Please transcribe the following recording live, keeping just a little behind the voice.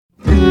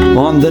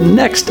on the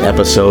next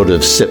episode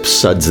of Sips,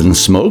 Suds, and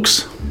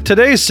Smokes.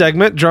 Today's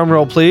segment,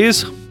 drumroll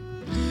please.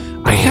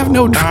 I have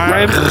no drum.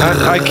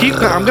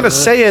 I'm going to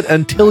say it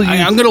until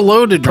I'm going to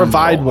load a drum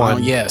provide roll. one. Oh,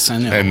 yes, I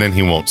know. And then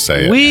he won't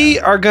say it. We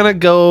are going to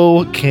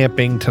go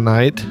camping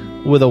tonight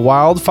with a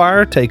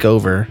wildfire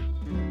takeover.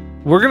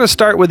 We're going to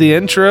start with the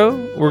intro.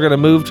 We're going to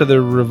move to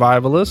the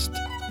revivalist.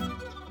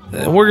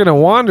 And we're going to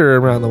wander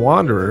around the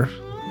wanderer.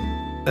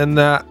 And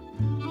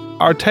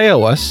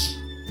Artaeus.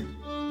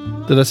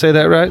 Did I say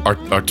that right?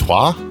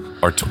 Artois?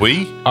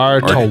 Artui?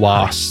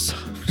 Artaeus.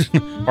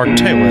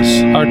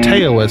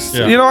 Artaeus.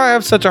 Yeah. You know, I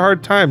have such a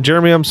hard time.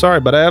 Jeremy, I'm sorry,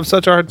 but I have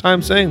such a hard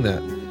time saying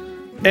that.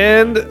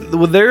 And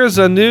there's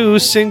a new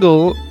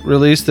single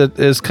release that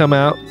has come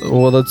out.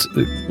 Well,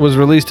 it was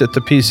released at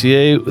the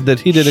PCA that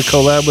he did a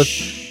collab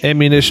with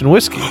Ammunition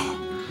Whiskey.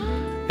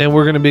 And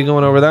we're going to be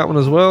going over that one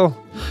as well.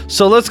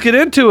 So let's get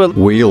into it.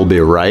 We'll be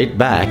right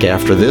back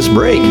after this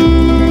break.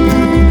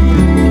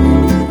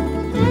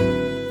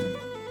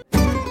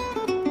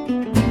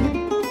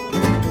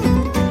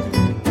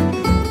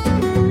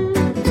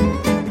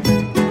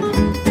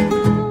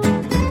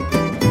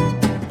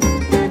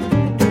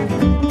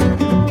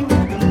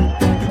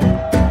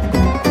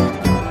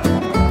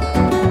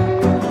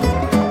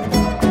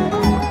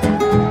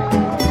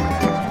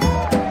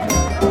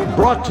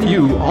 Brought to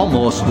you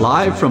almost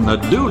live from the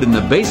Dude in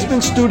the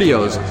Basement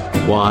Studios.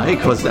 Why?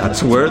 Because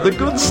that's where the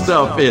good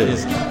stuff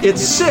is.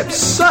 It's Sips,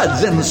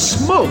 Suds, and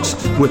Smokes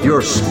with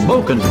your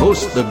smoking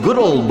host, the good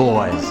old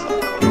boys.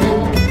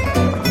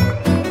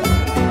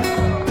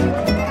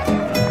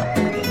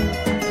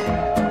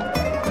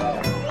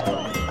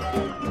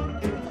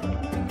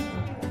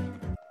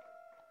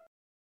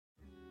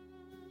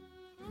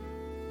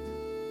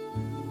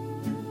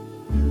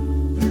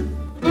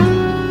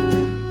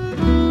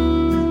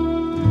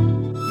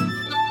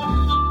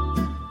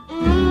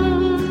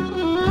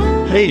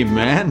 Hey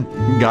man,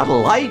 got a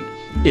light?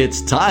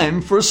 It's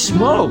time for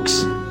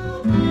Smokes.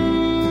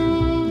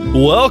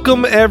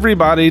 Welcome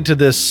everybody to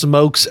this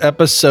Smokes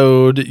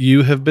episode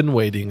you have been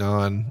waiting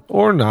on.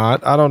 Or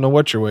not. I don't know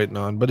what you're waiting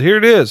on, but here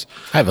it is.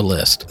 I have a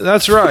list.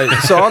 That's right.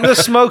 So on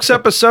this Smokes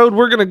episode,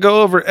 we're going to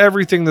go over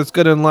everything that's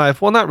good in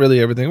life. Well, not really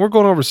everything. We're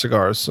going over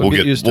cigars. So We'll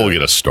get used to it.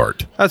 get a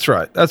start. That's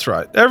right. That's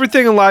right.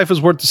 Everything in life is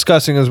worth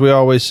discussing, as we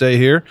always say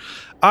here.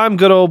 I'm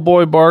good old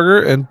boy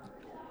Barger, and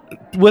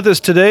with us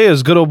today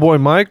is good old boy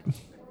Mike.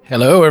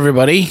 Hello,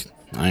 everybody.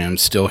 I am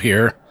still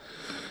here,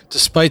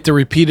 despite the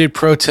repeated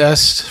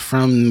protests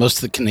from most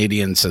of the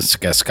Canadians in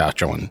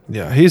Saskatchewan.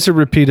 Yeah, he's a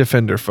repeat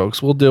offender,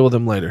 folks. We'll deal with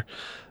him later.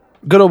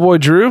 Good old boy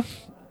Drew.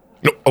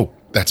 No, oh,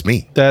 that's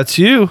me. That's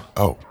you.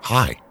 Oh,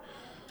 hi.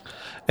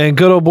 And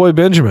good old boy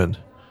Benjamin.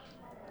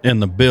 In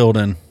the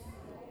building.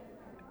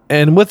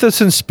 And with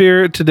us in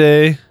spirit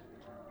today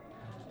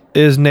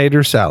is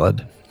Nader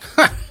Salad.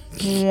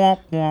 He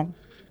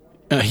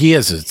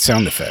has a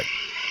sound effect.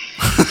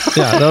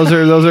 Yeah, those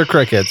are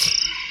crickets.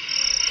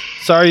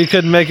 Sorry you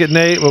couldn't make it,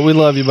 Nate, but we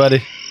love you,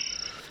 buddy.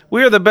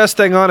 We are the best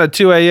thing on at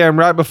 2 a.m.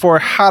 right before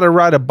How to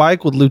Ride a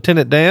Bike with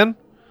Lieutenant Dan,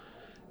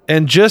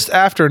 and just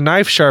after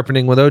Knife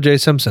Sharpening with O.J.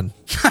 Simpson.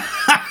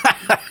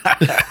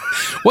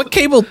 What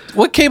cable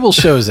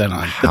show is that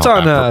on? It's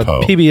on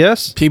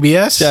PBS.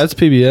 PBS? Yeah, it's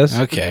PBS.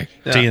 Okay.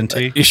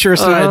 TNT. You sure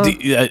it's not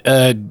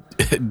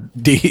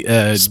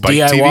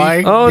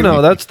DIY? Oh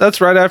no,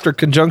 that's right after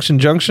Conjunction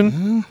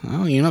Junction.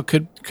 Oh, you know,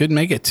 could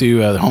make it to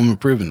the Home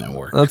Improvement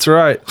Network. That's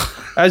right.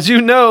 As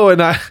you know,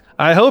 and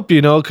I hope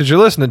you know because you're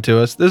listening to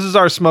us, this is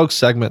our smoke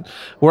segment.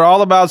 We're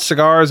all about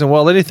cigars and,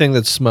 well, anything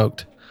that's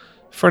smoked.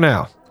 For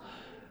now.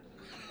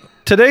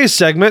 Today's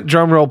segment,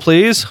 drum roll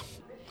please.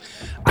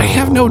 I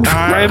have no drum.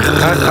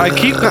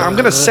 I'm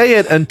going to say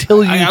it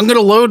until I'm going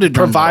to load a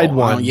drum provide roll.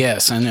 one. Oh,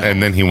 yes, I know.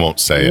 And then he won't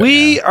say it.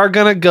 We are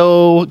going to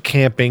go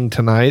camping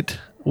tonight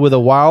with a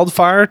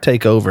wildfire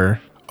takeover.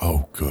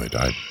 Oh, good.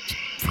 I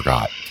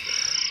forgot.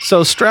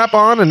 So strap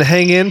on and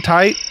hang in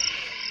tight.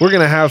 We're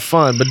going to have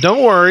fun. But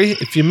don't worry.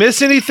 If you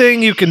miss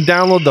anything, you can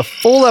download the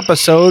full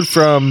episode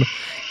from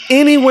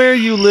anywhere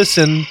you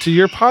listen to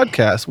your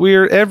podcast. We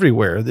are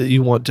everywhere that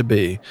you want to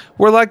be.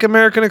 We're like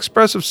American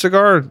Express of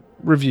cigar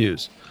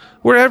reviews.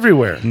 We're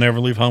everywhere. Never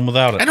leave home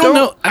without it. I don't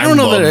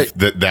know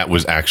that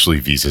was actually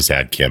Visa's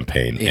ad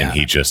campaign, and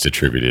he just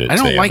attributed it I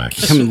to don't like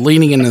AMX. him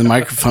leaning into the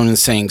microphone and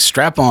saying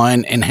 "strap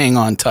on" and "hang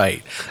on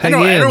tight." Hang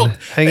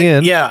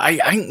in.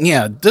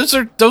 Yeah. Those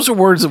are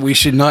words that we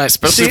should not,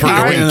 especially for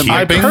going I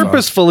camping.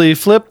 purposefully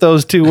flipped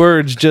those two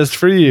words just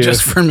for you.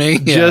 Just for me.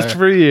 Yeah. Just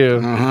for you.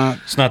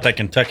 It's not that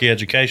Kentucky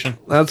education.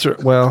 That's right.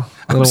 Well,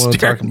 I don't want to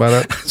talk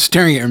about it.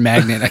 Staring at your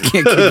magnet, I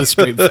can't keep a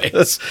straight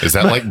face. Is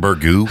that like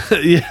Burgoo?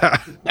 Yeah.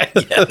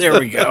 Yeah, there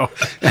There we go.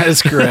 That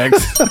is correct.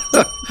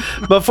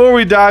 Before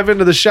we dive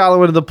into the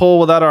shallow end of the pool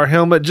without our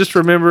helmet, just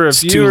remember if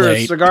It's too you're a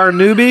late. cigar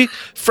newbie,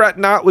 fret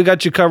not. We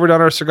got you covered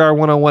on our Cigar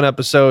 101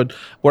 episode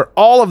where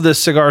all of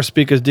this cigar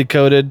speak is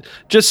decoded.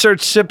 Just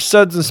search Sip,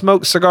 Suds, and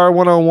Smoke Cigar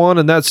 101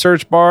 in that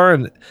search bar,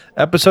 and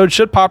episode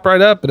should pop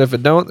right up. And if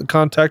it don't, then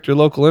contact your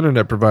local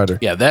internet provider.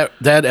 Yeah,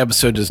 that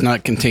episode does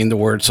not contain the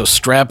word, so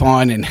strap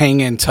on and hang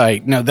in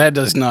tight. No, that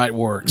does not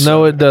work.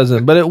 No, it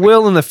doesn't, but it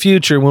will in the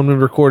future when we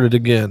record it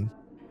again.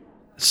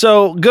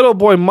 So, good old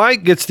boy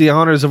Mike gets the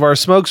honors of our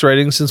smokes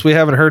rating since we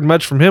haven't heard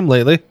much from him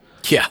lately.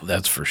 Yeah,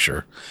 that's for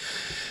sure.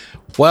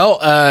 Well,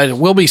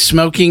 we'll be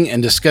smoking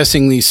and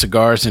discussing these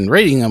cigars and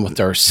rating them with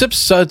our Sips,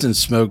 Suds, and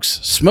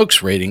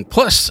Smokes rating,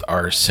 plus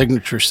our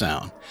signature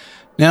sound.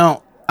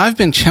 Now, I've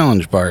been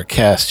challenged by our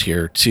cast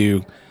here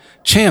to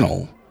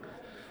channel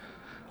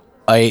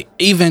a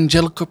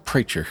evangelical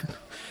preacher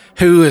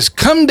who has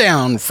come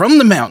down from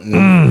the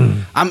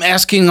mountain. I'm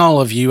asking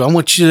all of you, I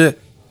want you to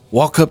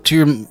walk up to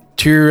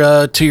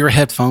your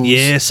headphones.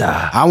 Yes,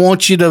 sir. I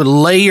want you to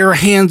lay your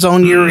hands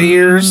on your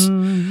ears.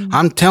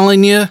 I'm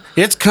telling you,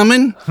 it's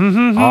coming.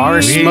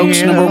 Our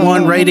Smokes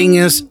 #1 rating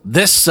is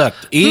this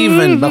sucked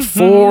even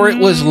before it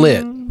was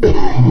lit.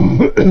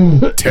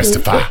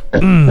 Testify.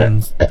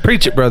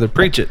 Preach it, brother.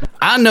 Preach it.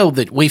 I know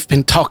that we've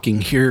been talking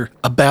here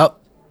about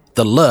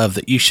the love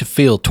that you should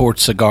feel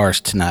towards cigars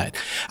tonight.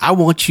 I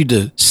want you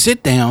to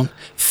sit down,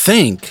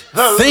 think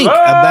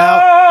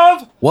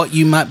about what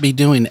you might be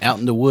doing out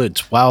in the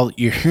woods while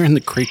you're hearing the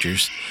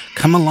creatures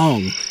come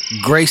along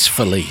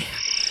gracefully,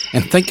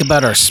 and think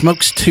about our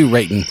Smokes 2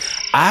 rating.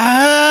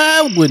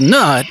 I would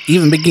not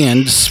even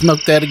begin to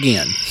smoke that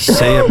again.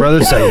 Say it,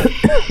 brother. Say it.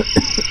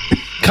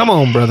 Come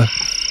on, brother.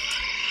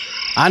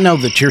 I know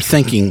that you're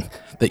thinking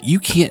that you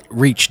can't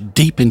reach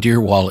deep into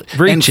your wallet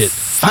Reach it.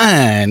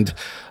 find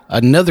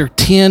another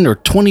 $10 or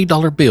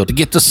 $20 bill to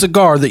get the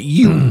cigar that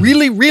you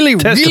really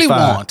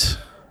Testify. want.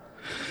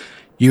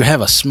 You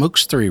have a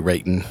Smokes 3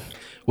 rating,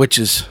 which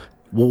is,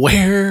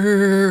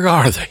 where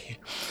are they?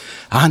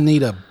 I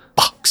need a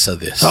box of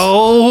this.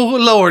 Oh,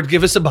 Lord,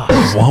 give us a box.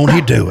 Won't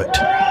he do it?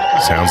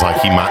 Sounds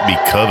like he might be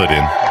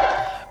coveting.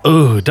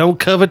 Ooh, don't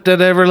covet that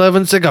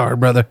ever-loving cigar,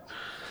 brother.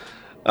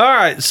 All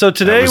right, so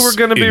today we're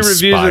going to be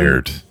reviewing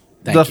inspired.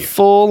 Thank the you.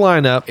 full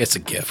lineup It's a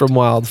gift. from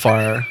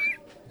Wildfire.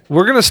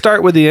 We're going to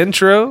start with the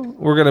intro.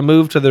 We're going to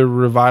move to the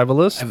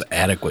Revivalist. I have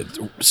adequate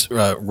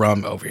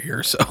rum over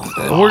here, so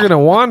And we're going to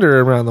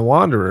wander around the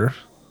Wanderer.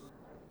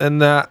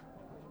 And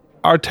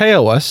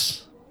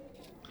Arteoas.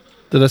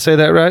 Did I say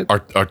that right?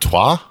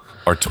 Artois?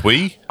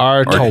 Artui?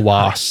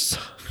 Arteoas.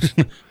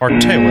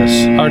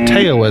 Arteus.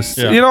 Arteoas.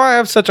 Yeah. You know, I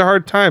have such a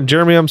hard time.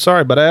 Jeremy, I'm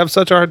sorry, but I have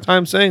such a hard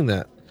time saying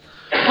that.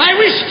 I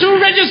wish to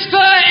register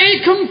a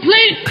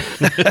complete.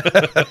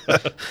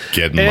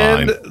 Get in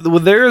And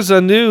line. there's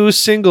a new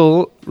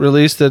single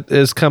release that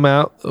has come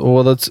out.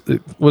 Well, it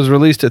was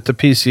released at the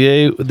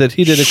PCA that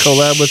he did a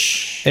collab with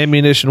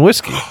Ammunition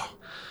Whiskey.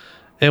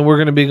 And we're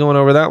going to be going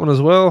over that one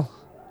as well.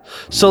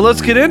 So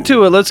let's get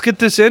into it. Let's get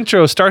this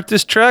intro. Start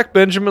this track,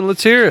 Benjamin.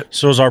 Let's hear it.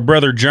 So, as our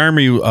brother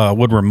Jeremy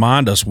would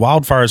remind us,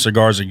 Wildfire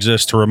cigars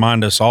exist to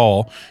remind us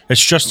all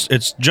it's just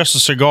a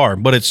cigar,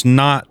 but it's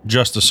not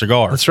just a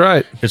cigar. That's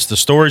right. It's the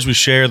stories we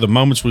share, the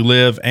moments we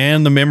live,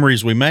 and the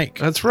memories we make.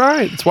 That's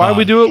right. That's why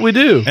we do what we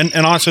do. And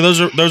honestly,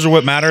 those are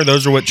what matter.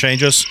 Those are what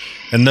change us,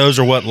 and those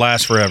are what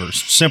last forever.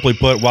 Simply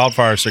put,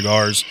 Wildfire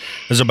Cigars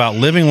is about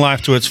living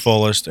life to its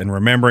fullest and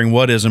remembering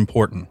what is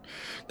important.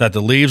 That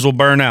the leaves will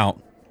burn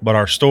out, but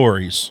our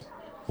stories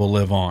will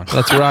live on.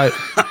 That's right.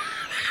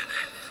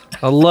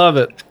 I love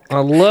it. I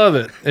love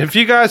it. If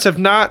you guys have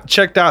not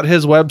checked out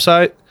his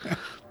website,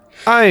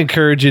 I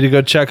encourage you to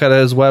go check out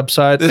his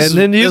website. This and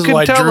then you is can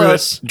why tell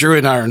us. Drew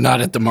and I are not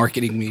at the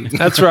marketing meeting.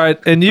 That's right.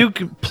 And you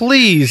can,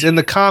 please, in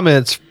the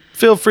comments,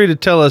 feel free to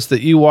tell us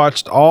that you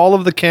watched all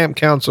of the Camp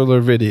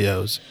Counselor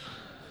videos.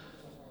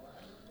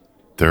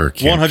 There are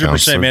camp 100%,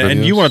 counselor man.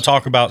 And you videos. want to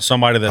talk about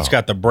somebody that's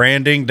got the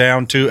branding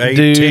down to a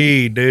Dude,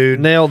 T, dude.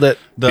 Nailed it.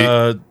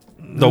 The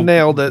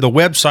Nailed it. The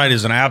website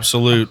is an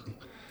absolute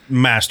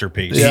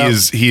masterpiece. Yeah.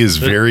 He is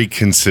very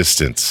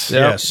consistent. Yep.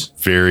 Yes.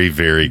 Very,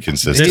 very This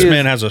consistent.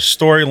 man has a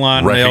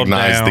storyline nailed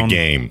Recognize down. the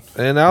game.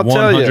 And I'll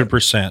tell you,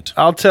 100%.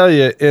 I'll tell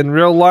you, in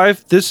real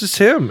life, this is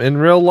him in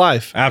real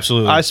life.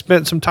 Absolutely. I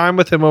spent some time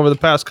with him over the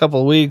past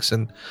couple of weeks,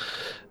 and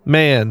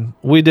man,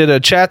 we did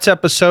a chats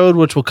episode,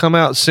 which will come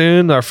out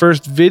soon. Our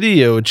first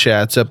video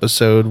chats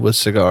episode with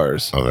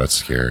cigars. Oh, that's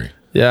scary.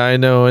 Yeah, I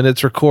know, and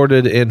it's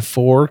recorded in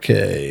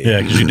 4K. Yeah,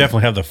 because you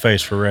definitely have the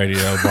face for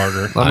radio,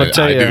 Barger. I'm gonna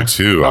tell I you. do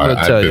too. I'm gonna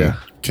I've tell been you.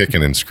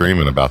 kicking and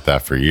screaming about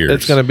that for years.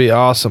 It's going to be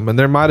awesome, and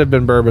there might have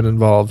been bourbon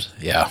involved.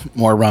 Yeah,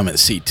 more rum at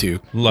C2.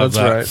 Love That's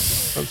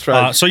that. right. That's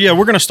right. So yeah,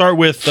 we're going to start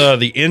with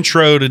the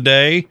intro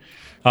today.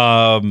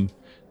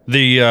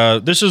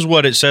 This is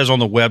what it says on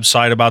the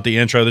website about the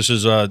intro. This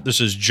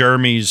is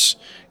Jeremy's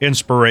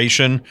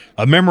inspiration.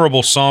 A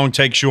memorable song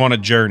takes you on a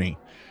journey.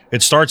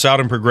 It starts out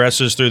and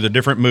progresses through the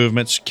different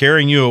movements,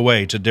 carrying you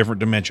away to different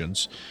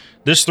dimensions.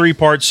 This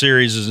 3-part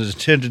series is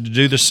intended to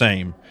do the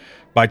same.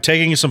 by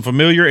taking some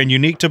familiar and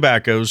unique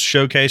tobaccos,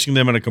 showcasing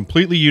them in a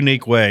completely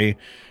unique way,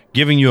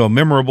 giving you a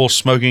memorable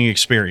smoking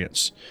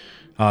experience.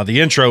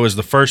 The intro is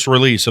the first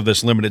release of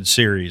this limited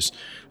series.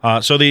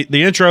 So the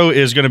intro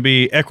is going to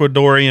be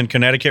Ecuadorian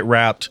Connecticut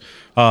wrapped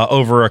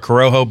over a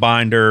Corojo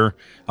binder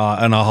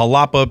and a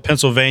Jalapa,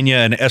 Pennsylvania,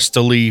 and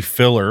Esteli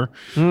filler.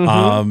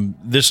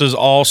 This is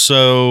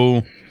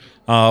also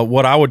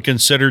what I would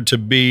consider to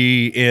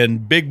be in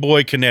big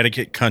boy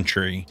Connecticut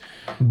country.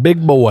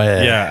 Big boy.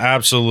 Yeah,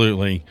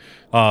 absolutely.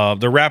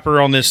 The wrapper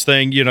on this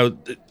thing,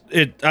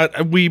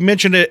 we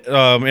mentioned it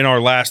in our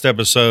last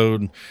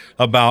episode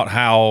about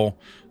how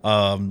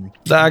the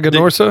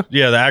Aganorsa? the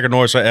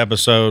Aganorsa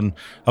episode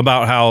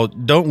about how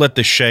don't let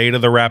the shade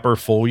of the wrapper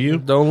fool you.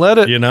 Don't let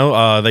it.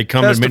 They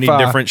come in many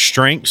Testify. different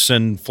strengths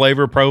and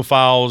flavor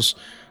profiles.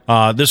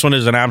 This one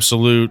is an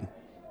absolute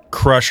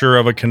crusher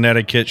of a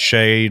Connecticut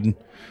shade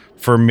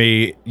for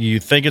me.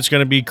 You think it's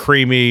going to be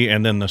creamy,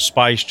 and then the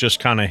spice just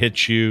kind of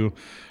hits you.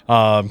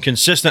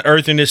 Consistent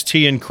earthiness,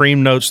 tea, and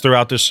cream notes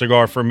throughout this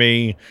cigar for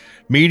me.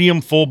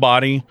 Medium full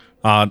body.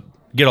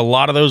 Get a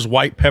lot of those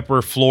white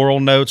pepper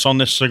floral notes on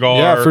this cigar.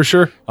 Yeah, for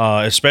sure.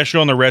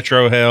 Especially on the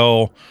retro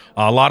hell.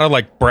 A lot of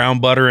like brown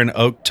butter and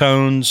oak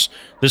tones.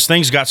 This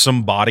thing's got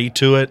some body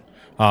to it.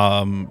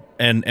 And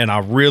I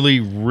really,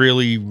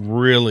 really,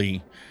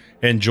 really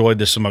enjoyed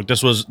this smoke.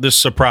 This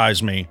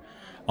surprised me,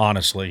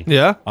 honestly.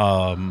 Yeah.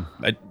 I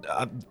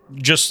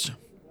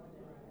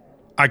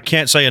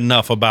can't say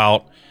enough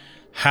about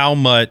how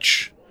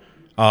much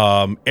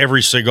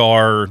every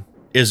cigar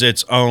is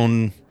its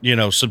own,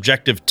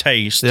 subjective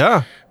taste.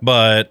 Yeah.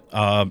 But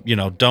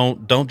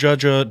don't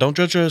judge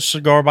a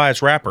cigar by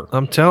its wrapper.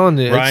 I'm telling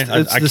you, Right?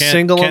 it's I the can't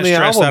single on the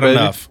stress album, that baby.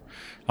 enough.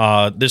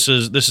 This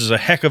is a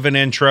heck of an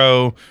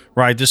intro,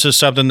 right? This is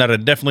something that'll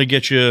definitely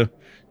get you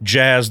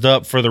jazzed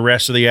up for the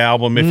rest of the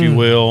album, if you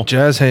will.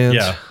 Jazz hands.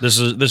 Yeah, this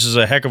is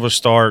a heck of a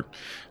start.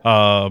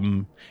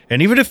 And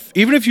even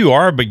if you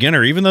are a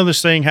beginner, even though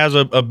this thing has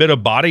a bit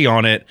of body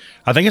on it,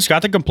 I think it's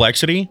got the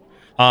complexity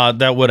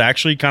that would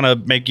actually kind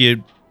of make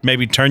you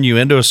maybe turn you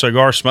into a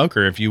cigar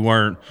smoker if you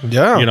weren't,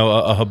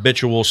 a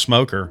habitual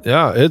smoker.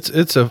 Yeah,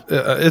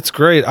 it's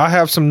great. I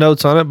have some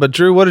notes on it, but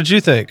Drew, what did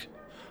you think?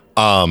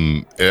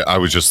 I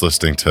was just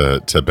listening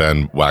to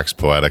Ben wax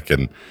poetic,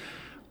 and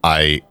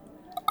I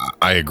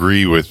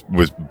agree with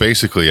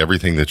basically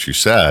everything that you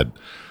said.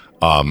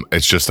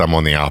 It's just I'm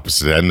on the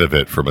opposite end of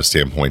it from a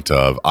standpoint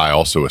of I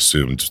also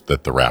assumed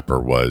that the wrapper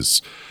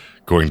was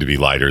going to be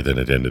lighter than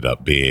it ended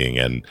up being,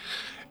 and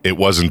it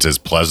wasn't as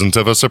pleasant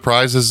of a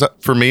surprise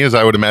for me as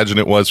I would imagine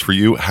it was for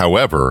you.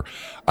 However,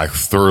 I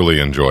thoroughly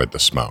enjoyed the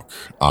smoke.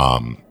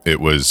 It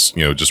was,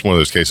 just one of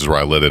those cases where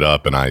I lit it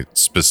up, and I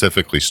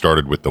specifically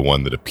started with the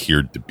one that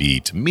appeared to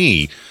be, to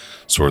me,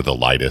 sort of the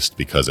lightest,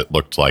 because it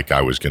looked like I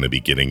was going to be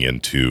getting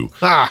into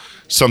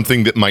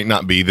something that might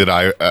not be that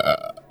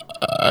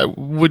I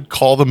would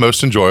call the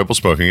most enjoyable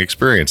smoking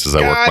experience as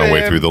I worked my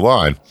way through the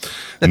line,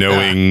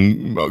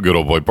 knowing good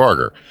old boy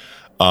Barger.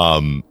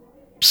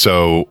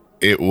 So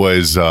it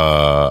was,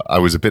 I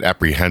was a bit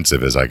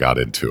apprehensive as I got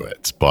into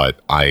it,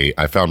 but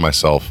I found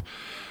myself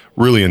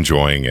really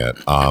enjoying it.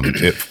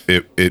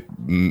 It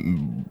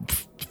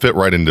fit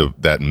right into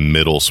that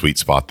middle sweet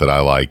spot that I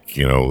like,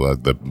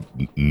 the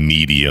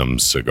medium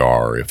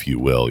cigar, if you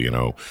will.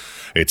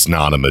 It's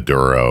not a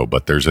Maduro,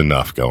 but there's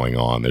enough going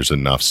on. There's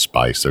enough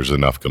spice. There's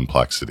enough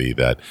complexity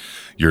that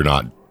you're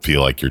not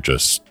feel like you're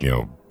just,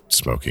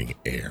 smoking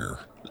air.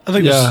 I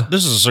think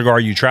this is a cigar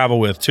you travel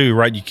with too,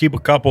 right? You keep a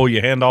couple,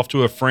 you hand off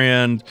to a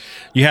friend.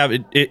 You have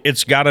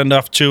it's got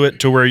enough to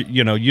it to where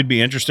you'd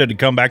be interested to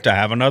come back to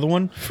have another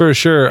one For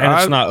sure. and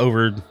it's not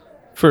over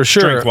For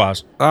sure. strength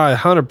wise. I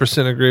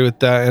 100% agree with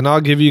that. And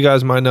I'll give you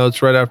guys my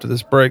notes right after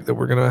this break that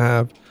we're going to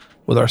have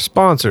with our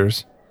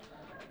sponsors.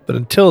 But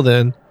until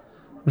then,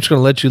 I'm just going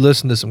to let you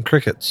listen to some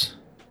crickets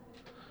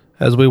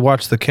as we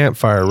watch the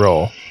campfire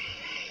roll.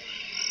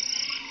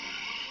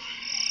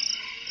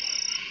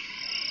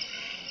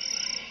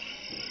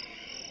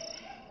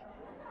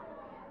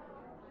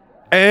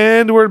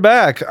 And we're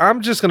back.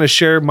 I'm just going to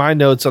share my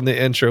notes on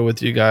the intro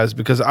with you guys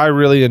because I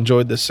really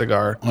enjoyed this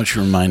cigar. Why don't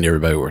you remind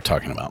everybody what we're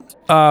talking about?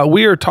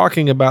 We are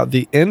talking about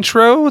the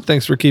intro.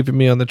 Thanks for keeping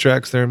me on the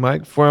tracks there,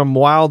 Mike, from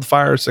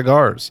Wildfire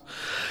Cigars.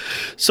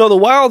 So the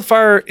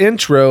Wildfire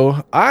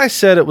intro, I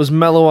said it was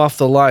mellow off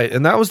the light,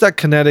 and that was that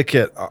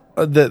Connecticut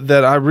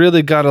that I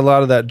really got a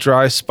lot of that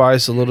dry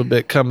spice a little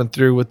bit coming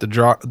through with the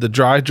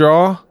dry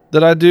draw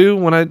that I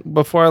do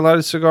before I light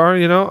a cigar.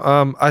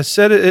 I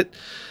said it.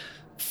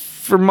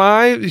 For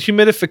my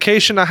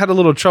humidification, I had a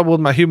little trouble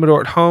with my humidor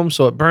at home,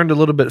 so it burned a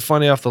little bit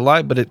funny off the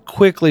light, but it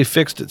quickly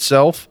fixed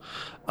itself.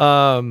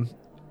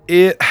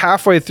 It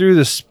halfway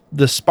through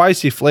the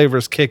spicy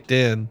flavors kicked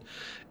in,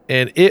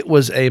 and it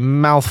was a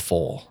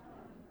mouthful.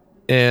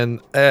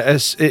 And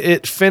as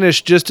it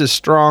finished just as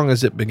strong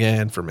as it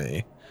began for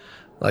me.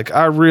 Like,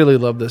 I really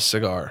love this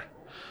cigar.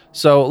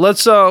 So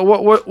let's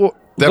that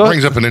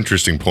brings up an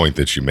interesting point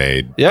that you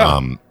made.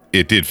 Yeah.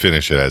 It did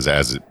finish it as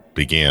it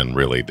began.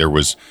 Really, there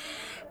was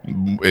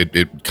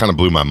it kind of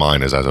blew my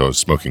mind as I was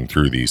smoking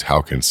through these,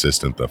 how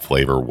consistent the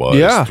flavor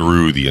was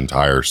through the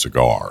entire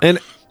cigar. And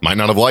might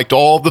not have liked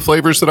all of the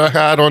flavors that I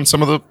had on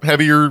some of the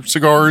heavier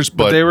cigars,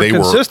 but they were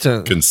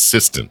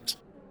consistent.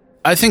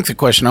 I think the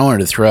question I wanted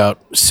to throw out,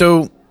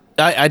 so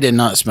I did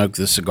not smoke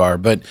this cigar,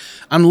 but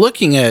I'm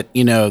looking at,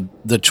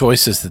 the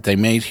choices that they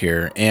made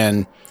here,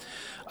 and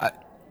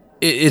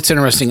it's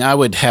interesting. I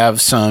would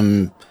have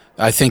some,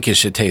 I think it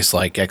should taste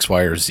like X,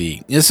 Y, or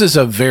Z. This is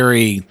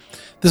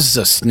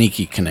a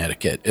sneaky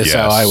Connecticut is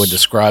how I would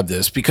describe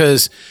this,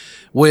 because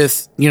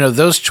with,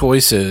 those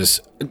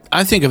choices,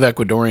 I think of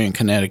Ecuadorian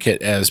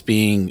Connecticut as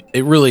being,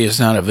 it really is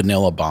not a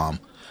vanilla bomb.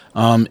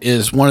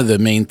 Is one of the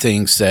main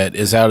things that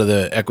is out of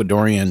the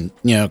Ecuadorian,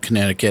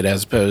 Connecticut,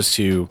 as opposed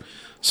to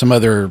some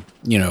other,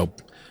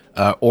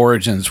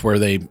 origins where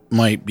they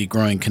might be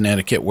growing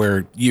Connecticut,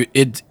 where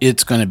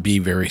it's going to be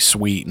very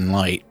sweet and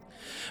light.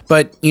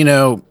 But,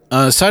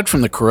 aside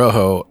from the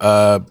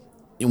Corojo,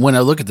 when I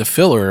look at the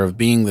filler of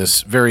being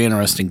this very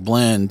interesting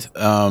blend,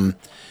 I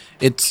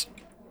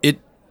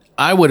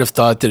would have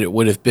thought that it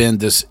would have been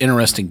this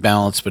interesting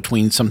balance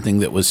between something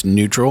that was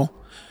neutral,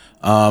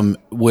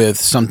 with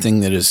something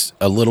that is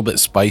a little bit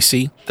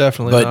spicy,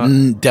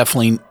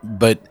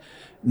 but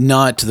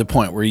not to the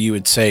point where you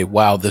would say,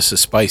 "Wow, this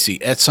is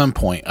spicy." At some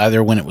point,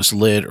 either when it was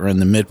lit or in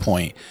the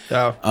midpoint,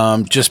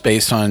 just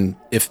based on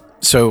if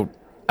so.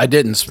 I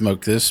didn't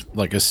smoke this,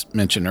 like I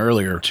mentioned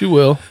earlier. But you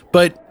will.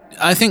 But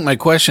I think my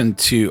question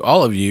to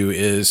all of you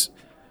is,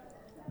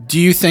 do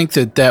you think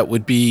that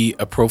would be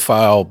a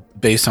profile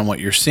based on what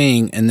you're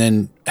seeing? And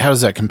then how does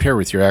that compare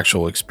with your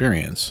actual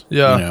experience?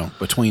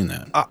 Between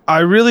that. I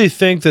really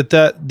think that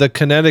the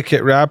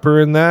Connecticut wrapper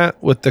in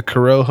that with the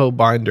Corojo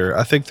binder,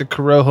 I think the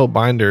Corojo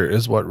binder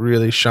is what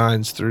really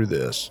shines through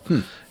this.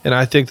 And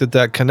I think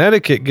that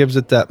Connecticut gives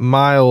it that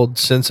mild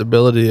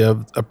sensibility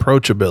of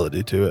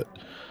approachability to it.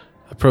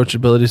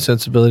 Approachability,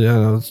 sensibility. I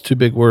don't know, it's two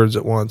big words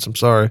at once. I'm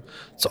sorry.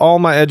 It's all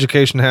my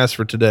education has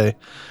for today.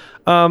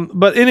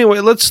 But anyway,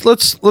 let's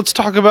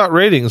talk about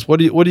ratings. What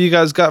do you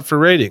guys got for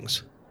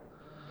ratings?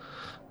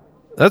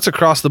 That's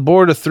across the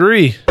board a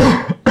 3.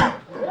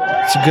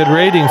 It's a good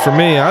rating for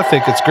me. I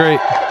think it's great.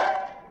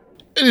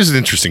 It is an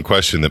interesting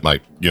question that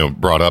Mike,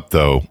 brought up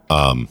though.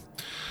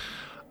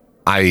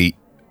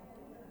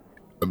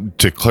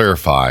 To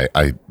clarify,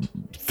 I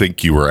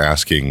think you were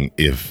asking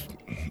if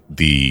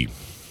the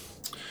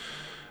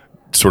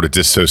sort of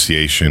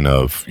dissociation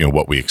of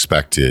what we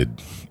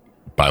expected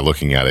by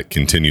looking at it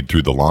continued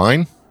through the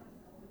line.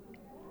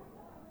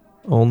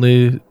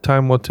 Only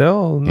time will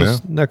tell in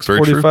this next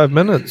 45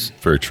 minutes.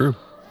 Very true.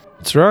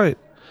 That's right.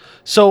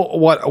 So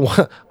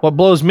what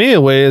blows me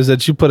away is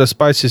that you put a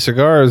spicy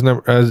cigar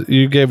as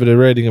you gave it a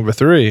rating of a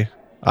 3.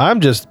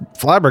 I'm just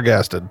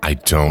flabbergasted. I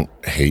don't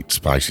hate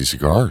spicy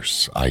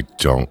cigars. I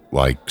don't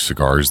like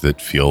cigars that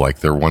feel like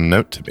they're one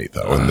note to me,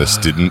 though, and this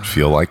didn't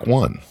feel like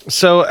one.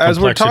 So as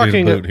we're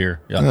talking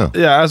here,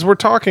 as we're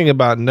talking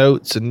about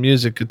notes and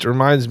music, it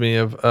reminds me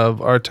of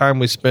our time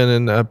we spent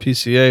in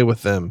PCA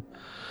with them.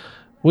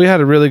 We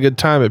had a really good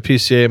time at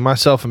PCA.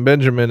 Myself and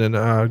Benjamin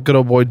and good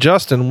old boy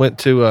Justin went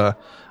to a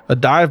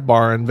dive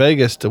bar in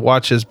Vegas to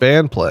watch his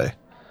band play.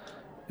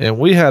 And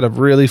we had a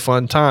really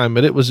fun time,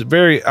 but it was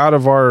very out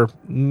of our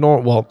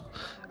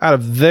out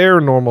of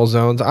their normal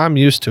zones. I'm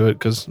used to it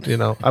because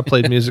I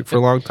played music for a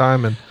long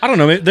time, and I don't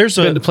know. There's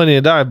been to plenty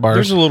of dive bars.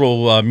 There's a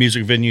little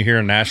music venue here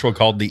in Nashville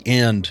called The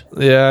End.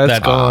 Yeah,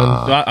 it's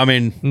gone. I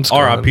mean,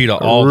 R.I.P. to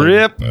all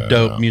the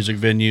dope music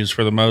venues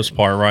for the most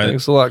part, right?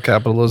 Thanks a lot,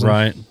 capitalism.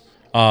 Right.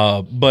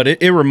 But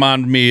it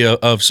reminded me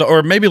of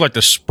or maybe like the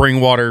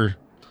Springwater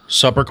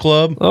Supper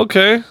Club.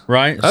 Okay.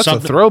 Right? That's a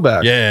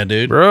throwback. Yeah,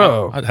 dude.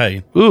 Bro.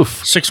 Hey.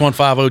 Oof.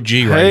 615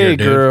 OG right here, dude.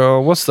 Hey,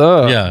 girl. What's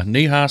up? Yeah.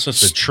 Knee high since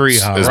the tree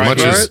high.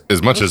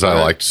 As much as I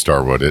liked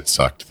Starwood, it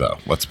sucked, though.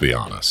 Let's be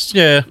honest.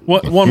 Yeah.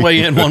 One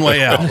way in, one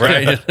way out,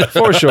 right?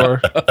 For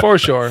sure. For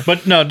sure.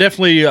 But no,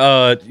 definitely,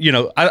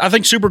 I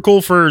think super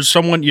cool for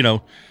someone,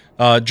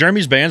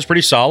 Jeremy's band's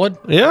pretty solid.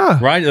 Yeah.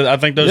 Right? I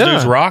think those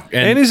dudes rock.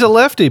 And he's a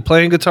lefty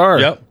playing guitar.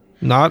 Yep.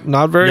 Not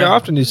very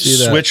often you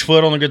see that. Switch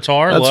foot on the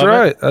guitar. That's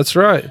right. That's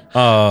right.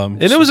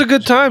 And it was a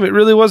good time. It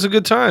really was a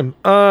good time.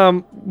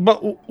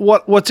 But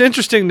what's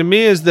interesting to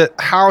me is that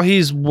how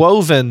he's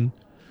woven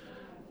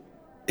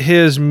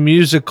his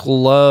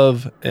musical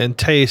love and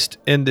taste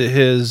into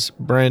his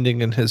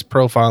branding and his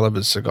profile of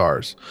his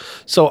cigars.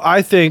 So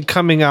I think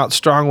coming out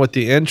strong with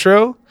the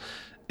intro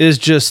is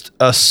just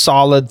a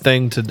solid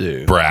thing to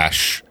do.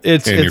 Brash.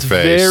 It's your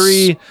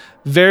face.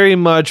 very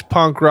much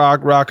punk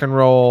rock and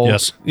roll.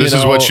 Yes. This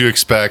is what you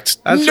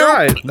expect. That's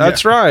right.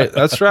 That's right.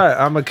 That's right.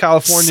 I'm a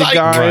California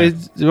guy. Right.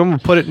 I'm going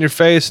to put it in your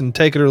face and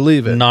take it or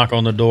leave it. Knock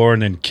on the door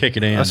and then kick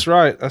it in. That's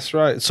right. That's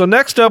right. So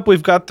next up,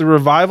 we've got the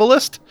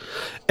Revivalist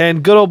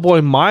and good old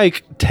boy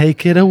Mike.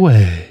 Take it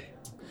away.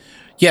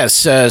 Yes,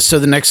 so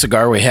the next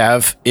cigar we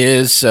have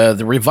is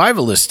The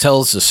Revivalist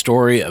tells the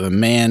story of a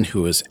man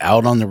who is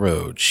out on the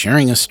road,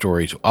 sharing a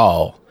story to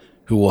all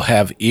who will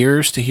have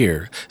ears to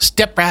hear.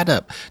 Step right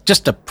up.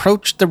 Just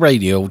approach the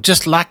radio.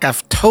 Just like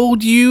I've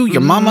told you,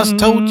 your mama's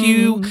told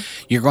you.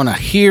 You're going to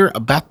hear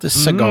about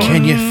this cigar.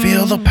 Can you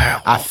feel the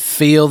power? I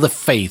feel the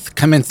faith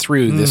coming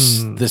through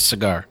this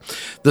cigar.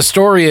 The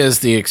story is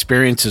the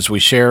experiences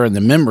we share and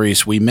the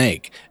memories we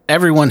make.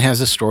 Everyone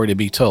has a story to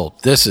be told.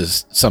 This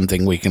is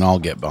something we can all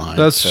get behind.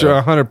 That's true,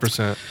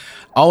 100%.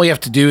 All we have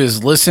to do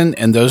is listen,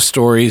 and those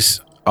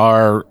stories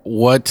are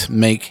what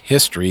make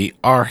history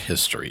our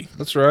history.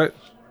 That's right.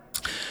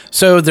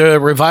 So the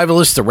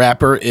revivalist, the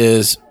wrapper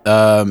is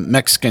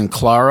Mexican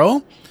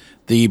Claro.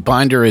 The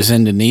binder is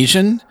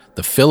Indonesian.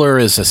 The filler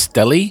is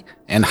Esteli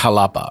and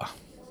Jalapa.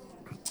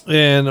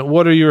 And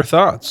what are your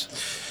thoughts?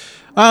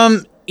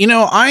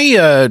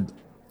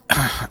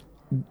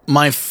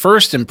 My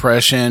first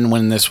impression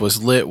when this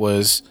was lit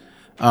was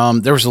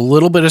there was a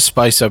little bit of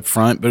spice up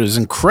front, but it was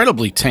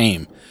incredibly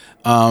tame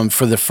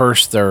for the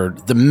first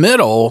third. The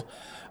middle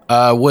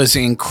was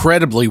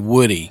incredibly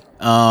woody.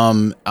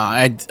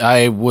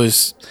 I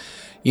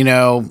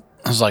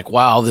was like,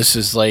 wow, this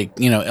is like,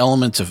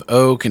 elements of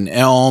oak and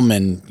elm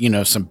and,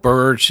 some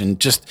birch and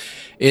just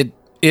it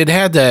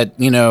had that,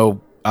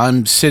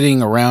 I'm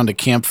sitting around a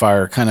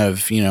campfire kind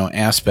of,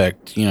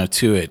 aspect,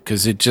 to it.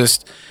 'Cause it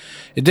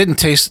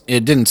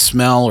didn't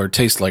smell or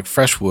taste like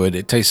fresh wood.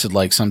 It tasted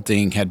like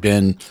something had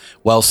been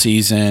well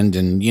seasoned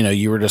and,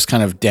 you were just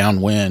kind of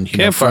downwind.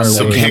 Campfire from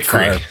the wood.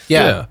 campfire.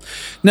 Yeah.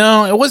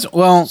 No, it wasn't.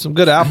 Well, Some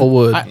good apple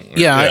wood. I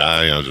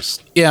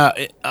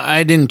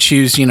didn't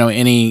choose,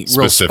 any real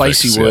Specifics,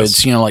 spicy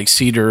woods, yes. Like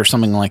cedar or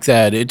something like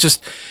that. It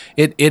just,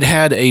 it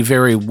had a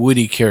very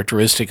woody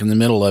characteristic in the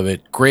middle of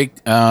it. Great.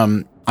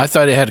 I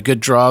thought it had a good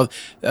draw.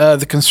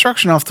 The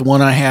construction off the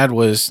one I had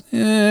was,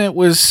 it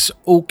was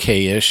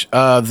okay-ish.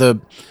 The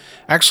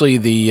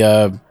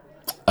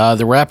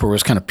wrapper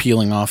was kind of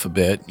peeling off a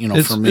bit,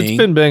 for me. It's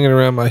been banging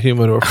around my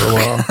humidor for a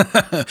while.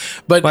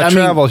 But My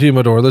travel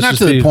humidor. Let's not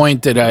just to the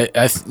point that I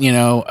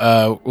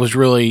was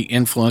really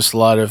influenced a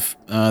lot of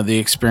the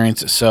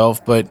experience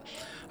itself. But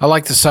I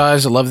like the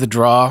size. I love the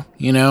draw.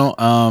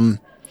 I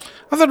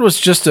thought it was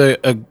just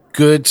a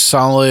good,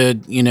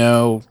 solid.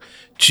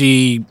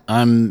 Gee,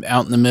 I'm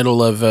out in the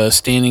middle of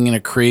standing in a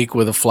creek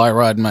with a fly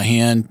rod in my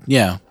hand.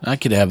 Yeah, I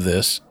could have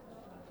this.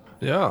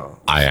 Yeah.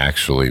 I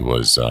actually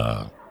was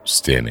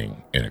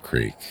standing in a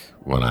creek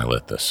when I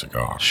lit this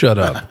cigar. Shut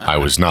up. I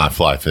was not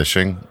fly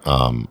fishing.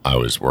 I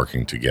was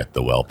working to get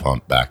the well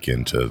pump back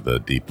into the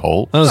deep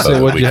hole. I was so say,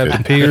 that what, we you had could-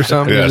 to pee or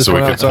something? You Yeah, just so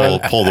we went could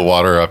outside? pull the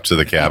water up to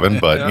the cabin.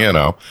 But,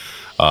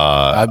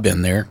 I've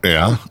been there.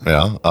 yeah.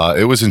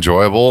 It was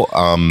enjoyable.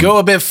 Go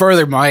a bit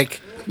further,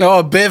 Mike. Go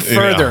a bit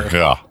further.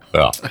 Yeah.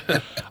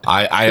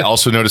 I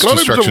also noticed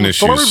construction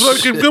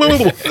issues.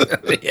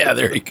 Yeah,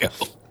 there you go.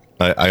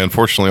 I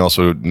unfortunately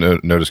also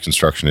noticed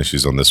construction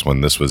issues on this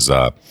one. This was,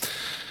 it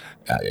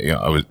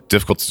was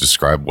difficult to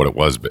describe what it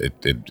was, but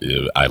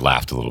I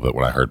laughed a little bit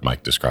when I heard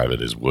Mike describe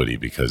it as woody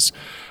because,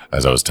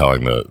 as I was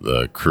telling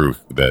the crew,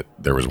 that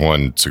there was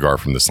one cigar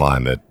from this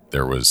line that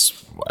there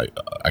was,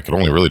 I could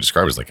only really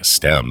describe it as like a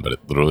stem, but it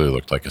literally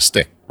looked like a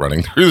stick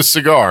running through the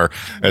cigar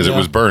as it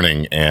was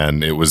burning,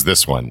 and it was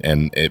this one,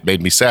 and it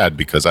made me sad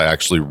because I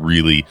actually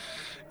really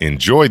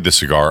enjoyed the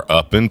cigar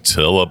up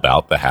until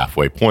about the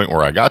halfway point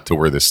where I got to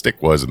where the stick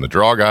was and the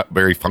draw got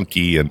very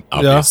funky and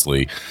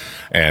obviously,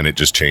 and it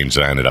just changed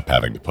and I ended up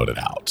having to put it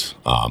out.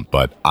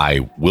 But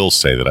I will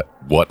say that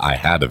what I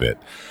had of it,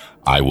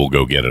 I will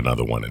go get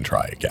another one and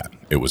try again.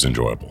 It was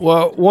enjoyable.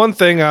 Well, one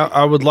thing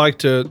I would like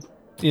to,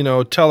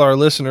 tell our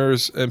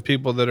listeners and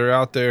people that are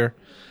out there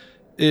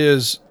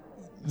is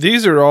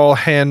these are all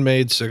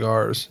handmade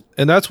cigars.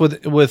 And that's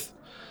with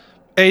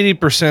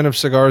 80% of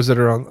cigars that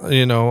are on,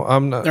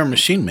 I'm not. They're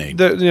machine made.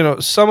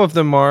 Some of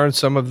them are and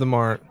some of them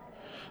aren't.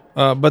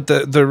 But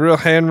the real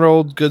hand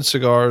rolled good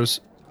cigars,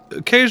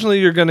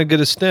 occasionally you're going to get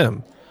a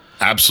stem.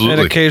 Absolutely.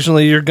 And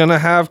occasionally you're going to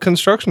have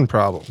construction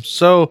problems.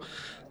 So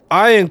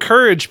I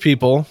encourage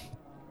people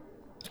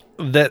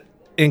that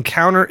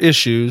encounter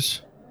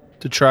issues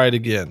to try it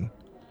again.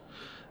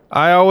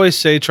 I always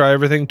say try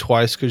everything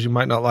twice because you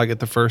might not like it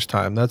the first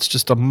time. That's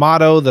just a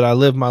motto that I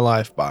live my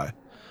life by.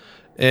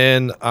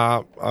 And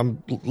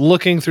I'm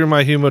looking through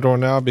my humidor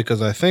now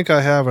because I think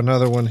I have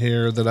another one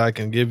here that I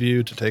can give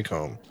you to take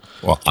home.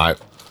 Well, I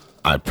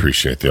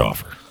appreciate the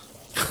offer.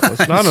 Well,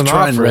 it's not an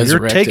Try and offer. You're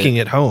resurrect taking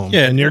it. it home.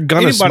 Yeah, And you're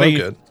going to smoke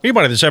it.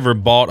 Anybody that's ever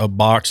bought a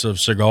box of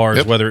cigars,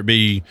 Yep. whether it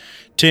be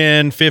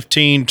 10,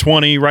 15,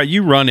 20, right?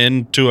 You run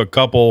into a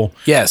couple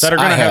Yes, that are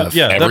going I to have, have.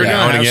 that are Every going to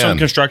now and have some again.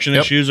 construction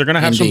Yep. issues. They're going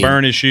to have some Indeed.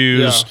 burn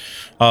issues.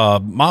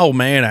 My old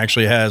man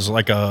actually has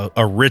like a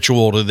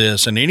ritual to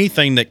this, and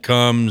anything that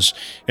comes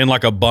in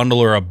like a bundle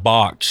or a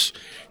box,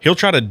 he'll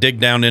try to dig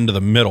down into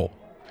the middle,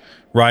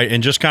 right?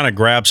 And just kind of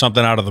grab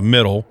something out of the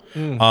middle,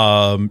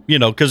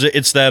 because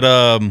it's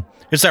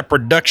that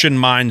production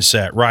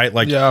mindset, right?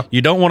 Like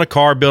you don't want a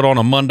car built on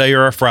a Monday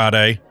or a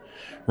Friday,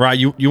 right?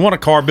 You want a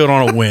car built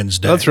on a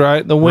Wednesday. That's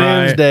right. The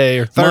Wednesday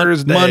or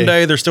Thursday.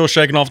 Monday, they're still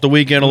shaking off the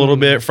weekend a little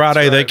bit.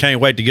 Friday, they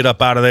can't wait to get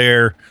up out of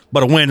there,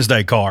 but a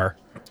Wednesday car.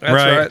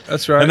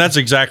 That's right. And that's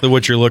exactly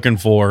what you're looking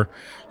for.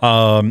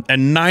 And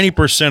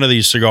 90% of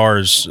these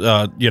cigars,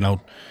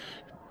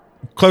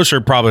 closer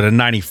probably to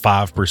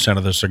 95%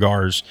 of the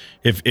cigars,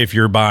 if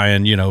you're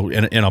buying,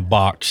 in a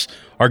box,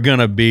 are going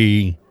to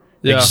be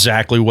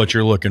exactly what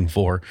you're looking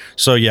for.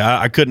 So yeah,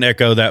 I couldn't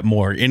echo that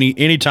more.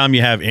 Anytime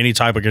you have any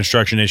type of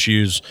construction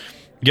issues,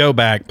 go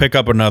back, pick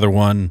up another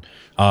one,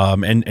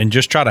 and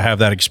just try to have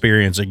that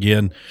experience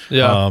again.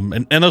 Yeah.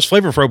 And those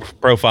flavor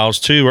profiles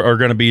too are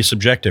going to be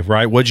subjective,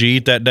 right? What'd you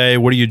eat that day?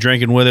 What are you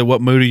drinking with it?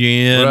 What mood are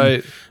you in?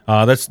 Right.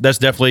 That's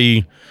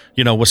definitely,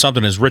 with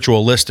something as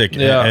ritualistic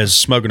as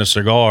smoking a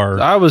cigar.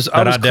 I was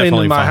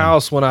cleaning my find.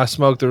 house when I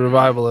smoked the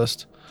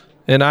Revivalist,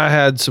 and I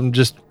had some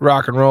just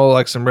rock and roll,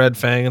 like some Red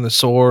Fang and the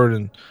Sword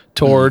and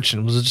Torch,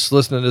 and was just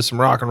listening to some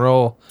rock and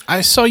roll.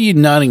 I saw you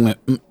nodding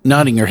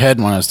your head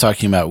when I was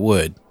talking about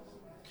wood.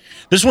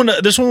 This one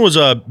was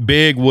a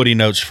big woody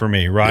notes for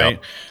me, right?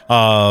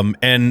 Yep.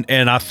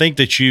 And I think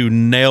that you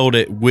nailed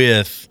it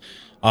with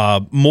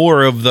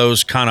more of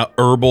those kind of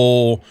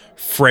herbal,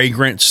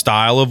 fragrant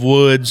style of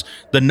woods.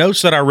 The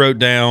notes that I wrote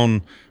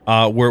down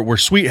were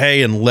sweet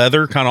hay and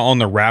leather kind of on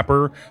the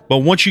wrapper. But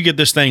once you get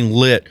this thing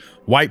lit,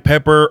 white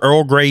pepper,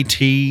 Earl Grey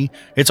tea,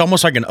 it's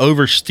almost like an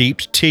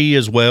oversteeped tea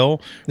as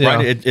well,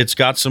 right? It's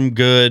got some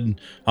good,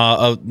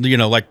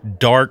 like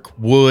dark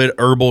wood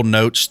herbal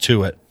notes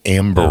to it.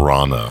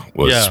 Amberana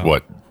was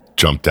what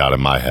jumped out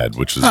in my head,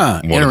 which is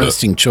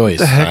interesting choice.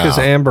 The heck is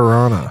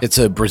Amberana? It's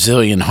a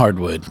Brazilian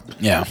hardwood.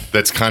 Yeah,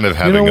 that's kind of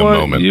having a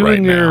moment you right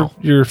and now.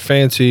 Your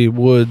fancy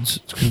woods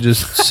can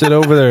just sit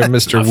over there,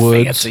 Mr.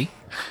 Woods. Fancy.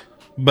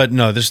 But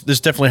no, this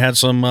definitely had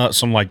some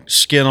like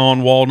skin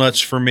on walnuts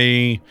for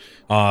me,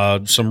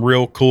 some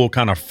real cool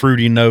kind of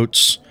fruity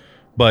notes.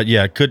 But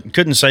yeah,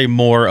 couldn't say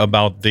more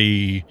about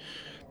the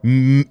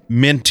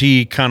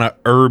minty kind of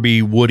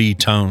herby woody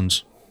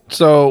tones.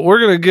 So we're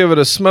gonna give it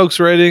a smokes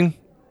rating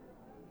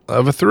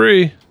of a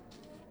 3.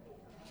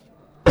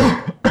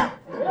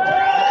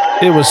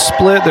 It was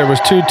split. There was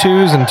 2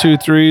 2s and 2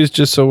 3s,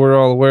 just so we're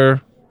all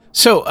aware.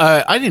 So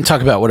I didn't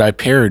talk about what I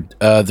paired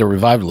the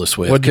Revivalist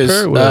with. What'd you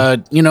pair it with?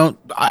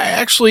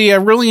 I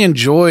really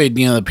enjoyed,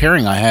 the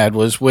pairing I had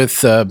was with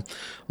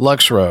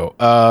Luxro.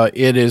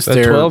 It is A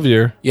their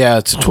 12-year. Yeah,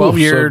 it's a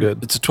 12-year. so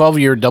good. It's a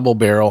 12-year double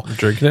barrel. I'm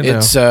drinking it now.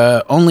 It's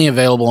only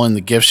available in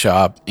the gift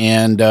shop,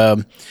 and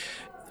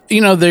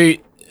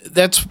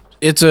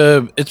it's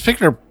a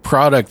particular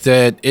product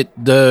that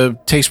the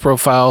taste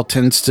profile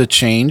tends to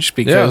change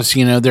because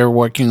they're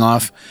working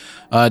off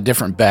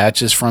different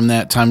batches from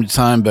that time to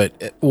time.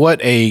 But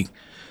what a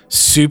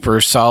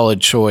super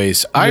solid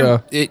choice!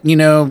 The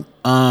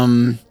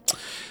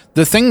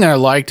thing that I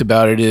liked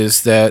about it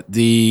is that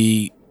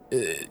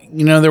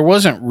there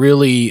wasn't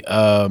really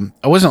I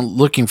wasn't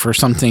looking for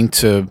something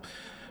to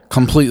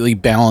completely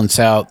balance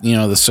out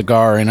the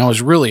cigar, and I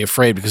was really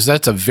afraid because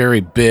that's a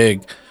very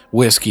big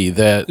whiskey,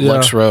 that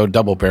Luxro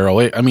double barrel.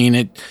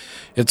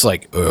 It's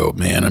like, oh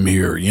man, I'm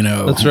here,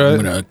 That's right. I'm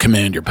gonna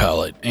command your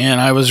palate.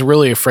 And I was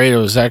really afraid it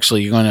was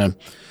actually going to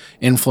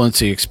influence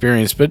the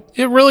experience, but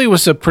it really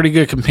was a pretty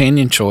good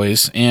companion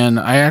choice, and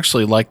I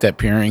actually liked that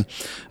pairing.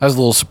 I was a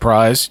little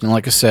surprised,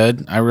 like I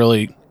said, I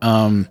really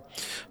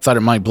thought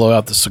it might blow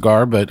out the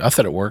cigar, but I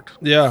thought it worked.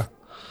 Yeah.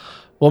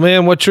 Well,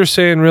 man, what you're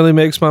saying really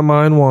makes my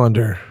mind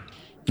wander.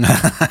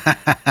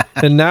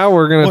 And now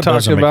we're going to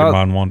talk about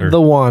The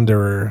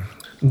Wanderer.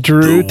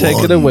 Drew,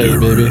 take it away,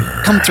 baby.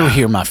 Come through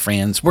here, my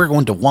friends. We're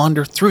going to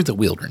wander through the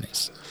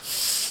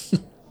wilderness.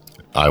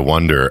 I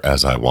wonder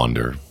as I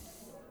wander.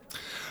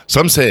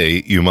 Some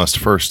say you must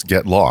first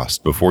get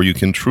lost before you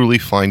can truly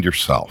find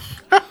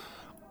yourself.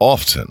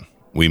 Often,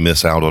 we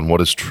miss out on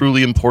what is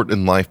truly important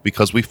in life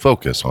because we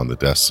focus on the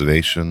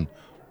destination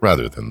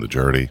rather than the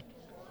journey.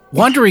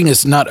 Wandering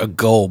is not a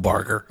goal,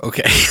 Barger.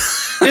 Okay.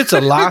 It's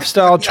a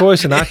lifestyle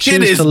choice, and I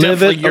choose to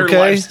live it.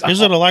 Okay. Is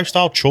it a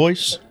lifestyle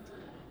choice?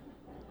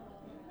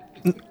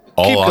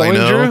 All I going,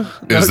 know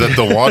Drew. is that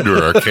the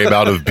Wanderer came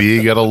out of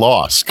being at a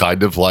loss,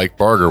 kind of like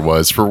Barger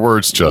was for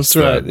words just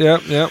That's then.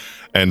 right. Yep.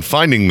 And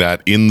finding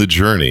that in the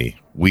journey,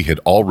 we had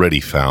already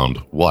found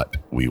what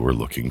we were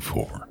looking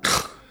for.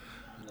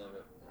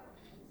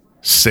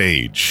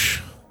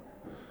 Sage.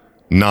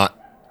 Not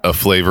a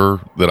flavor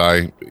that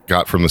I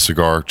got from the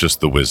cigar, just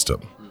the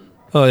wisdom.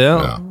 Oh,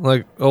 yeah?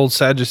 Like old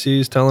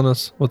Sadducees telling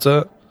us what's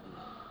up?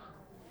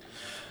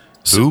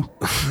 Who?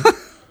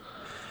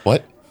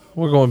 What?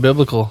 We're going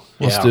biblical.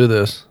 Let's do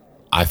this.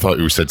 I thought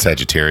you said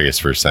Sagittarius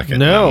for a second.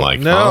 No, I'm like,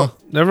 no. huh?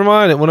 Never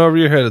mind. It went over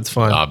your head. It's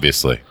fine.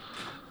 Obviously.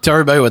 Tell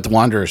everybody what the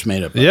Wanderer's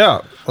made of.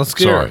 Yeah. Let's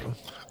get Sorry. it.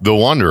 The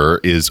Wanderer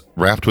is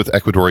wrapped with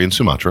Ecuadorian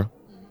Sumatra.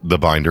 The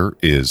binder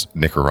is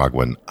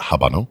Nicaraguan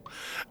Habano.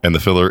 And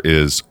the filler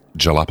is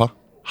Jalapa,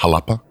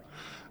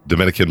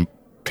 Dominican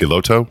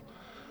Piloto,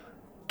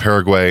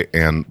 Paraguay,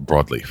 and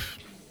Broadleaf.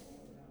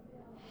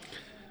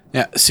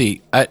 Yeah,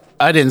 see, I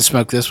didn't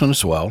smoke this one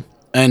as well.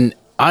 And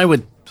I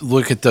would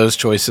look at those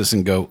choices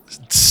and go,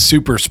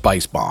 super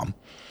spice bomb.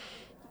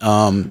 You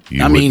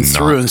would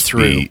through not and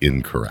through. be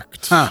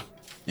incorrect. Huh.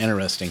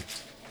 Interesting.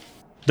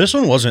 This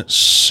one wasn't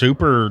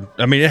super.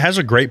 I mean, it has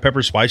a great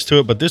pepper spice to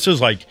it, but this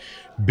is like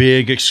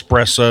big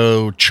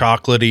espresso,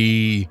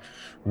 chocolatey,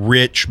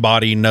 rich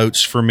body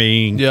notes for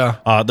me. Yeah.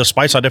 The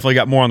spice, I definitely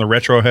got more on the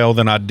retrohale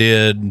than I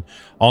did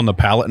on the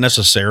palate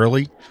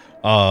necessarily.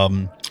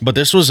 But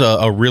this was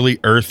a really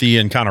earthy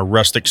and kind of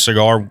rustic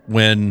cigar.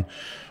 When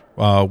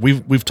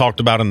we've talked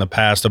about in the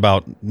past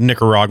about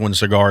Nicaraguan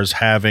cigars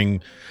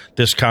having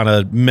this kind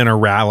of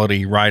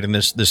minerality, right, and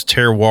this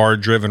terroir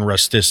driven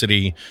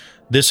rusticity.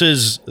 This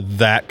is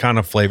that kind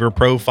of flavor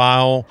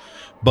profile,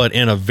 but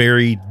in a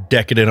very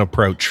decadent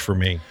approach for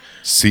me.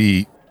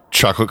 See,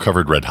 chocolate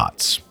covered red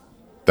hots.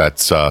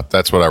 That's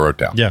what I wrote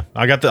down. Yeah,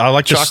 I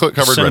like Chocolate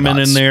the covered red cinnamon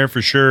hots. in there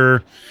for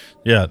sure.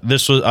 Yeah,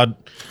 this was.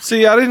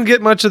 See, I didn't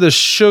get much of the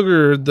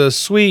sugar, the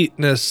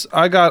sweetness.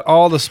 I got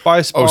all the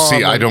spice bomb. Oh,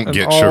 see, I don't and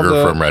get all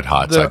sugar from Red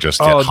Hots. I just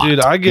get hot. dude,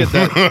 I get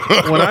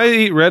that. When I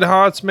eat Red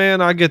Hots,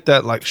 man, I get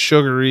that like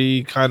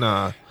sugary kind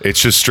of.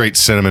 It's just straight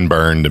cinnamon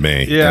burn to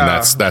me. Yeah.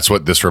 And that's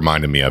what this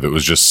reminded me of. It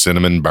was just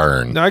cinnamon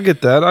burn. I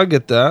get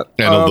that.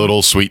 And a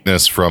little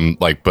sweetness from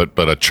like, but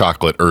a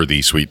chocolate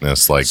earthy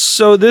sweetness. Like,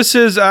 So this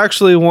is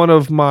actually one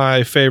of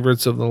my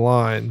favorites of the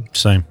line.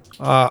 Same.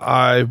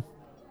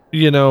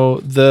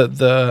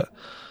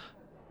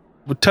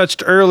 We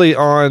touched early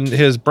on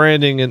his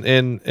branding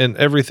and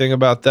everything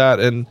about that,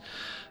 and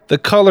the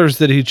colors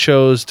that he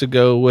chose to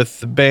go with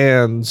the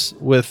bands,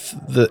 with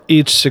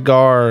each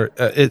cigar.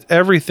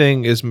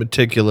 Everything is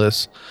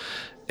meticulous,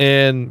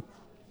 and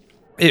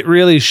it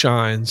really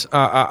shines.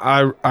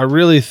 I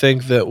really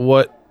think that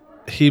what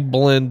he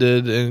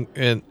blended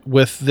and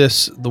with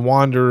the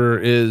Wanderer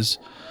is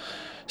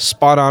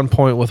spot on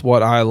point with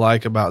what I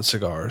like about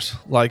cigars.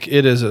 Like,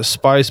 it is a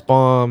spice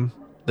bomb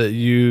that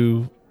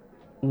you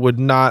would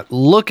not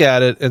look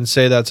at it and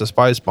say that's a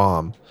spice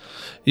bomb.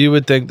 You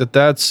would think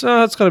that's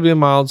going to be a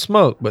mild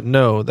smoke, but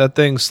no, that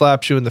thing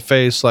slaps you in the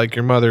face like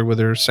your mother with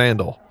her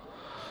sandal.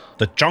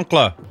 The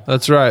chancla.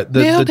 That's right,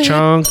 the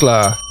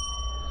chancla.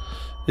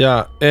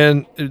 Yeah,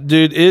 and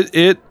dude,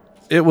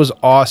 it was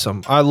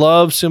awesome. I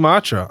love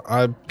Sumatra.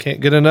 I can't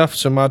get enough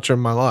Sumatra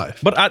in my life.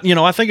 But I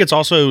think it's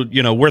also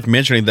worth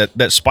mentioning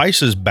that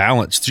spice is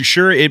balanced.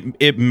 Sure,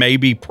 it may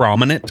be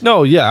prominent.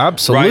 No, yeah,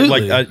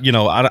 absolutely. Right?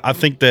 Like I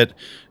think that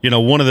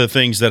one of the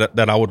things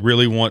that I would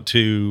really want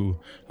to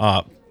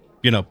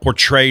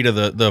portray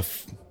to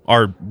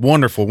our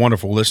wonderful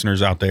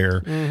listeners out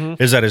there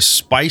is that as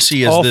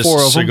spicy as All this four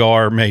of them.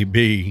 cigar may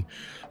be,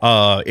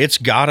 it's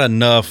got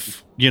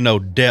enough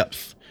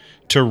depth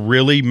to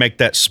really make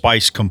that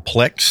spice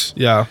complex,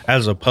 Yeah.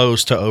 as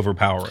opposed to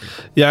overpowering.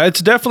 Yeah, it's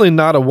definitely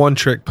not a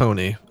one-trick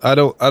pony. I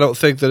don't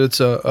think that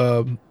it's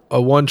a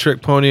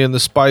one-trick pony in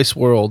the spice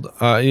world.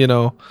 I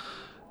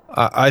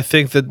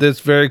think that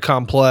it's very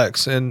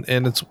complex, and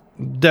it's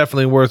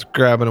definitely worth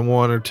grabbing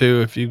one or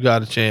two if you've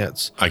got a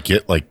chance. I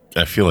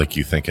feel like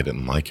you think I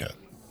didn't like it.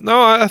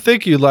 No, I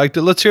think you liked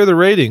it. Let's hear the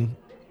rating.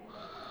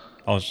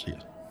 I'll see.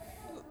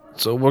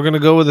 So we're gonna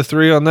go with a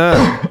 3 on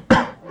that.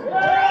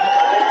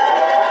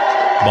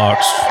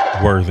 Box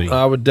worthy.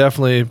 I would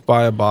definitely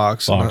buy a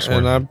box. Box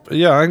and I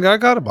worthy.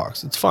 got a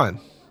box. It's fine.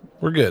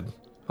 We're good.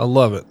 I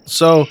love it.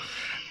 So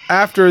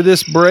after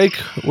this break,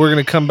 we're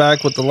going to come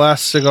back with the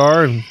last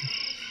cigar and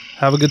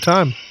have a good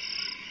time.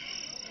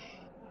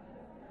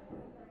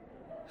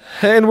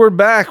 And we're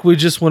back. We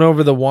just went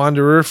over the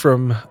Wanderer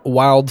from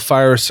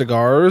Wildfire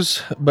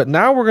Cigars, but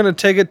now we're going to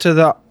take it to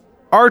the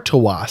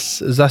Artois.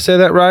 Did I say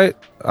that right?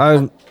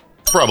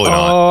 Probably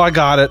not. Oh, I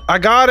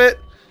got it.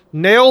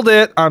 Nailed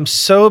it. I'm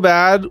so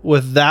bad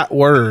with that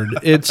word.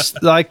 It's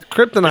like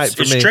kryptonite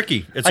for me. It's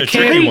tricky. It's I a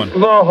can't- tricky one.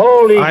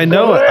 I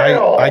know it.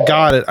 I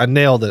got it. I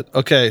nailed it.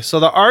 Okay, so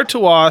the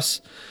Artois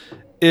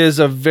is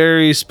a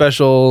very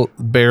special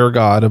bear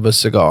god of a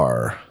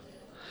cigar.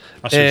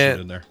 I see what you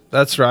did there.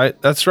 That's right.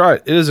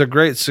 It is a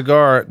great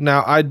cigar.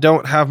 Now, I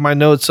don't have my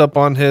notes up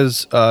on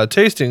his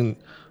tasting.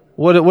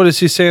 What does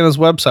he say on his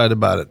website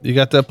about it? You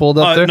got that pulled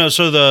up there? No,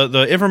 so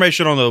the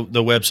information on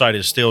the website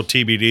is still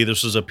TBD.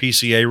 This is a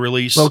PCA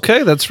release.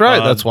 Okay, that's right.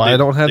 That's why I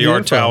don't have the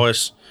info.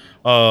 Artois.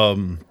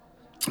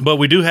 But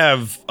we do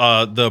have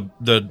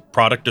the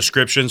product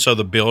description, so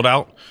the build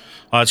out.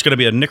 It's going to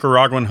be a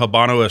Nicaraguan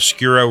Habano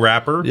Oscuro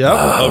wrapper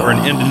over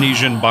an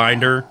Indonesian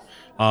binder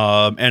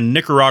and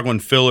Nicaraguan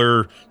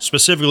filler,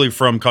 specifically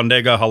from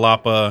Condega,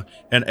 Jalapa,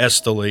 and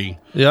Esteli.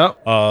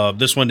 Yep.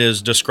 This one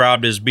is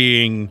described as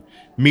being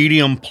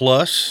medium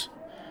plus,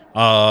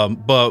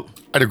 but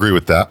I'd agree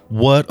with that.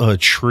 what a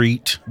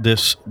treat.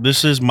 This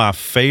is my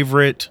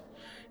favorite,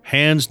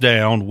 hands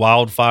down,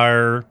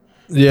 Wildfire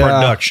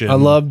production. I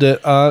loved it.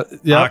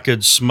 I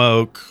could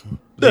smoke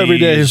Every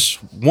day. these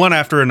one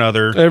after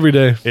another. Every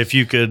day. If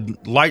you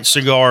could light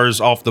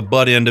cigars off the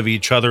butt end of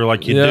each other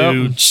like you Yep.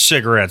 do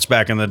cigarettes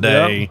back in the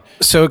day.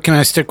 So can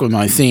I stick with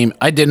my theme?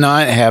 I did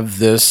not have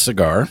this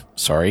cigar.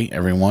 Sorry,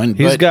 everyone.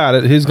 He's got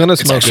it. He's going to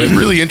smoke Actually, it.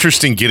 really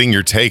interesting getting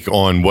your take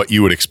on what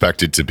you would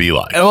expect it to be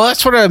like. Well,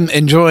 that's what I'm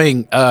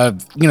enjoying.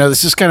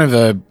 This is kind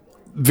of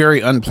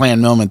very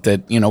unplanned moment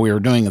that, we were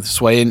doing it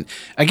this way. And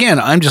again,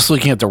 I'm just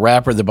looking at the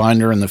wrapper, the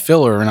binder, and the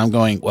filler, and I'm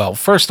going, well,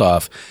 first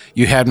off,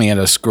 you had me at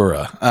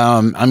Oscura.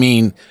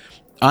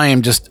 I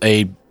am just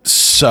a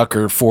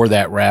sucker for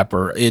that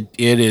wrapper. It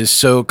is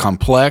so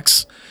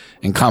complex,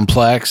 and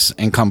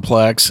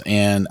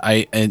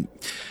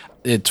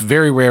it's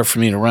very rare for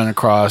me to run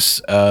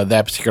across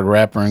that particular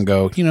wrapper and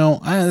go,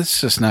 it's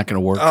just not going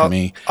to work for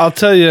me. I'll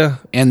tell you.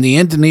 And the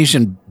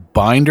Indonesian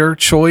binder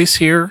choice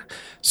here,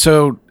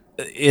 so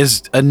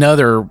is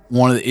another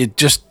one.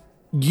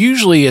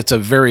 Usually it's a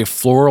very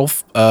floral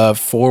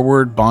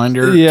forward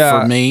binder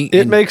for me.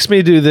 It makes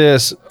me do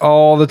this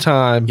all the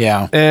time.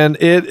 Yeah. And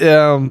it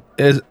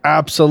is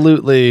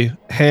absolutely,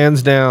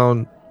 hands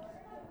down,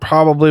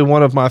 probably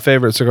one of my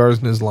favorite cigars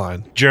in his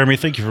line. Jeremy,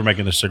 thank you for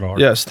making this cigar.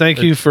 Yes,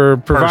 thank you for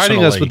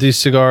providing us with these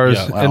cigars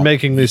Yeah, and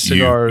making these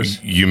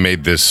cigars. You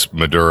made this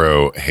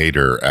Maduro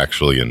hater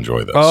actually enjoy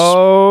this.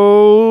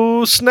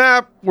 Oh,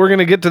 snap. We're going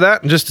to get to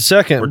that in just a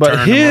second. We're But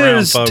turning them around,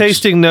 his folks.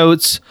 tasting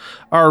notes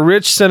are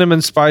rich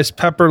cinnamon spice,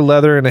 pepper,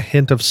 leather, and a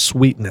hint of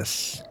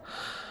sweetness.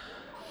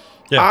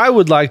 Yeah. I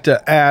would like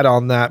to add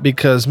on that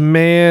because,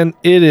 man,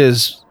 it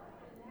is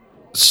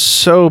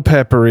so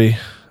peppery.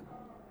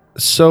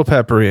 So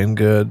peppery and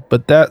good.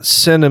 But that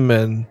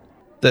cinnamon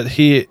that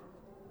he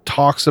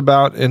talks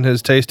about in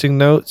his tasting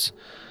notes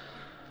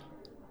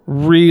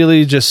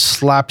really just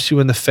slaps you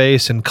in the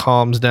face and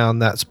calms down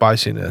that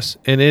spiciness.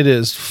 And it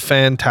is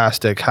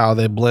fantastic how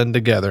they blend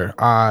together.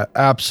 I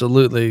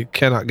absolutely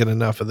cannot get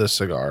enough of this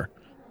cigar.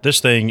 This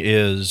thing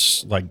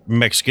is like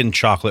Mexican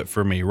chocolate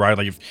for me, right?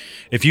 Like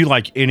if you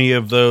like any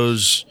of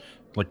those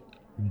like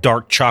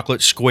dark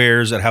chocolate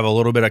squares that have a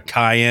little bit of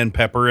cayenne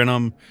pepper in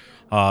them,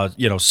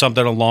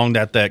 something along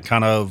that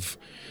kind of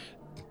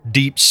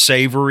deep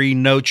savory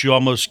note you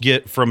almost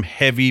get from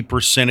heavy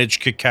percentage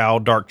cacao,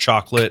 dark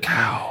chocolate,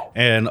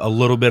 and a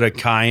little bit of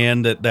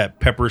cayenne, that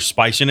pepper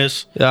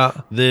spiciness. Yeah,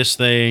 This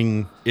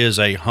thing is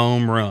a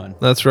home run.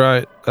 that's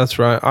right. That's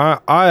right.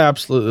 I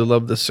absolutely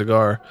love this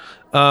cigar.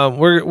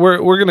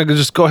 We're gonna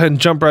just go ahead and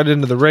jump right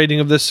into the rating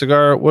of this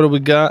cigar. What do we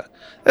got?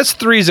 That's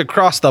 3s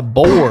across the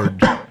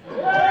board.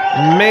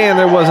 Man,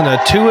 there wasn't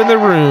a 2 in the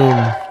room.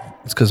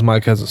 It's because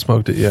Mike hasn't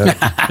smoked it yet.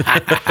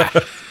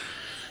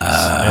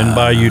 And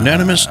by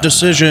unanimous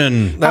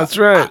decision. That's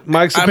right.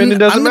 Mike's opinion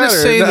doesn't matter. I'm going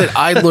to say that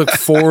I look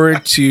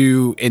forward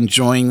to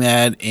enjoying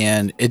that.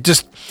 And it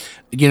just,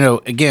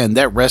 again,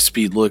 that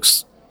recipe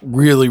looks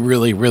really,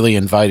 really, really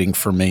inviting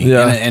for me.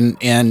 Yeah. And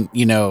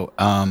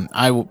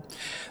I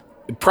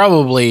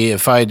probably,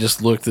 if I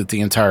just looked at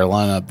the entire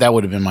lineup, that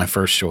would have been my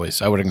first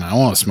choice. I would have gone, I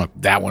want to smoke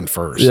that one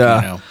first.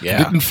 Yeah.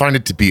 Yeah. I didn't find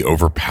it to be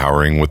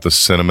overpowering with the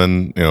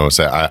cinnamon.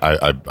 So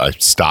I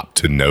stopped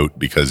to note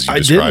because you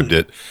described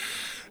it.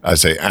 I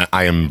say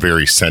I am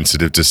very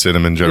sensitive to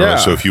cinnamon generally. Yeah.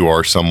 So if you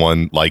are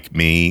someone like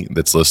me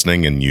that's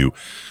listening and you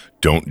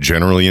don't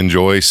generally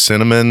enjoy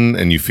cinnamon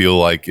and you feel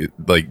like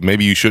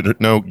maybe you should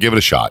give it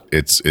a shot.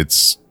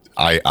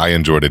 I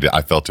enjoyed it.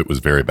 I felt it was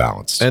very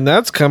balanced. And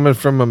that's coming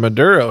from a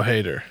Maduro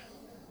hater.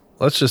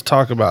 Let's just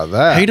talk about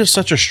that. Hate is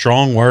such a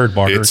strong word,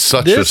 Barker. It's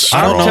such This, a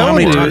strong I'm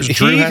telling you, times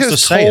Drew he has to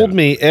has say told it.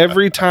 me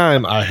every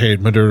time I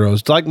hate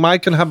Maduros, like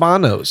Mike and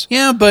Habanos.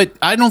 Yeah, but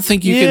I don't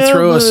think you Yeah, can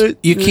throw us. but-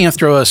 You can't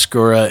throw a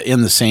Skura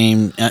in the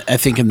same. I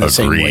think in the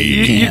same way Agreed.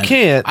 you You can.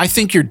 can't. I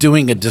think you're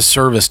doing a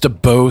disservice to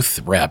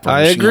both rappers.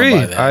 I agree.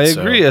 by that, I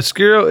so agree.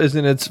 Oscuro is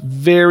in its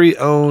very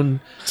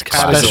own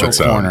Special its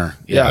own. corner.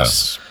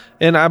 Yes.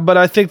 But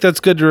I think that's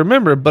good to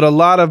remember. But a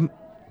lot of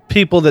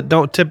people that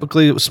don't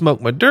typically smoke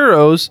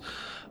Maduros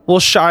will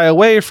shy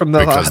away from the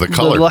Because the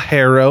color.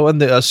 Lajero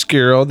and the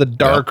Oscuro, the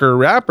darker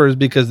wrappers,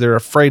 because they're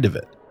afraid of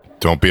it.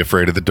 Don't be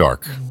afraid of the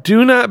dark.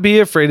 Do not be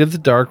afraid of the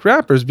dark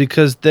wrappers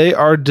because they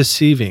are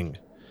deceiving.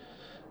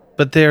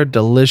 But they are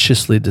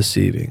deliciously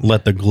deceiving.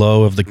 Let the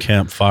glow of the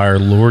campfire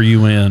lure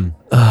you in.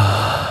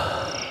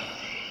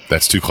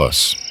 That's too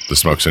close. The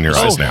smoke's in your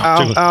eyes now.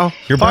 Ow, ow.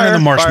 You're burning the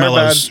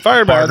marshmallows.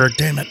 Fire bad. Barker,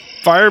 damn it.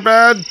 Fire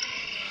bad.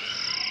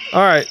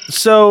 All right.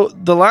 So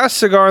the last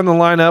cigar in the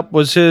lineup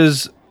was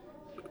his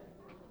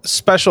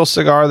special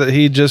cigar that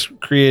he just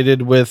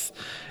created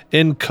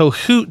in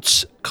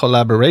cahoots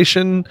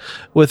collaboration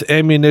with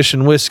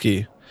Ammunition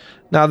Whiskey.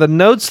 Now, the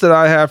notes that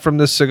I have from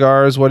this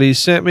cigar is what he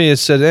sent me. It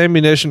said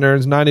Ammunition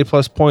earns 90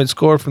 plus point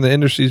score from the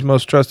industry's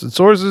most trusted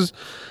sources.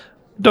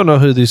 Don't know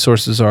who these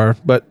sources are,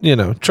 but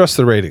trust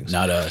the ratings.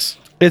 Not us.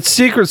 Its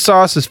secret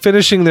sauce is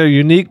finishing their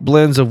unique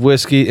blends of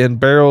whiskey in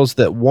barrels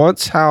that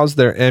once housed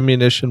their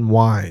ammunition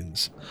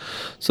wines.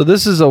 So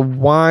this is a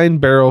wine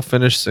barrel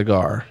finished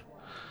cigar.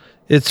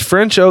 Its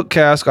French oak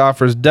cask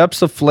offers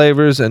depths of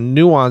flavors and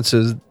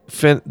nuances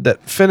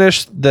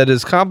that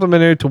is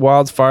complementary to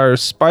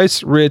Wildfire's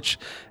spice-rich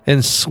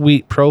and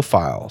sweet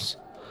profiles.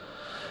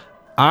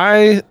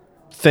 I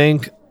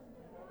think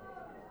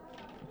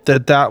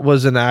that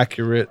was an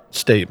accurate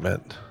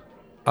statement.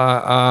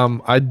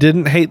 I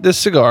didn't hate this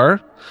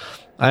cigar.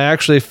 I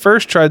actually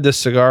first tried this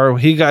cigar.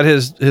 He got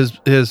his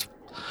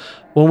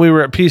when we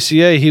were at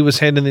PCA, he was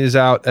handing these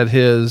out at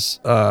his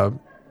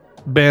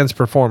band's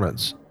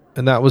performance.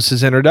 and that was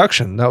his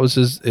introduction. That was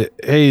his,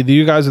 hey,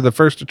 you guys are the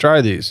first to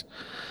try these.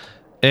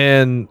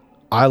 And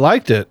I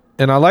liked it.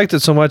 And I liked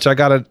it so much, I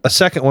got a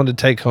second one to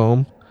take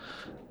home.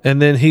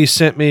 And then he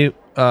sent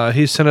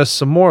us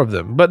some more of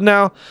them. But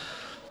now,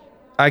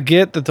 I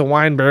get that the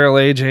wine barrel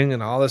aging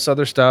and all this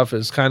other stuff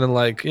is kind of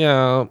like,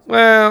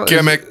 well,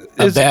 gimmick.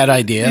 A bad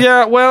idea.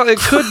 Yeah, well, it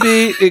could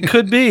be. It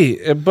could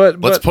be.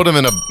 But Let's put them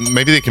in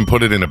maybe they can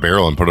put it in a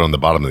barrel and put it on the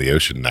bottom of the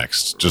ocean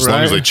next. Just as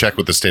long as they check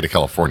with the state of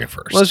California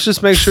first. Let's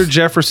just make sure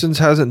Jefferson's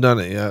hasn't done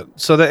it yet.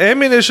 So the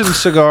ammunition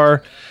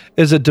cigar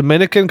is a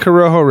Dominican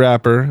Corojo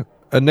wrapper,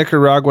 a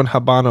Nicaraguan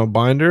Habano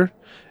binder,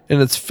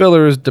 and its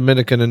filler is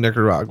Dominican and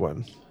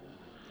Nicaraguan.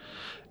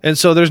 And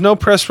so there's no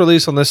press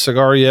release on this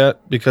cigar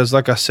yet because,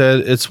 like I said,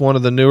 it's one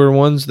of the newer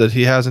ones that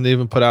he hasn't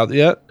even put out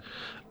yet.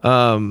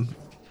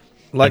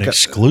 Like an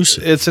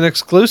exclusive. It's an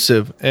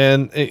exclusive,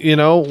 and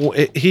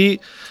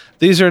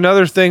these are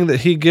another thing that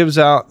he gives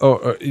out.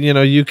 Or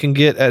you can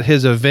get at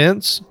his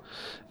events,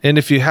 and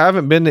if you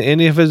haven't been to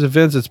any of his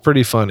events, it's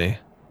pretty funny,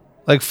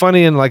 like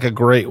funny in like a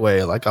great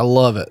way. Like I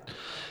love it.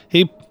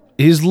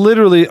 He's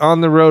literally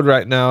on the road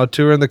right now,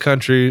 touring the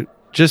country.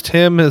 Just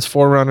him, his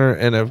 4Runner,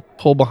 and a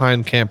pull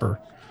behind camper.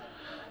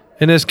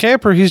 In his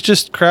camper, he's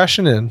just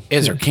crashing in.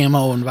 Is there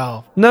camo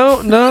involved?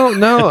 No.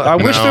 I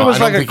wish there was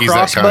like a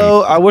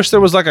crossbow. I wish there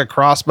was like a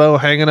crossbow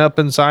hanging up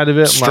inside of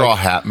it. Straw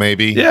hat,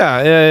 maybe.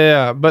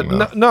 Yeah.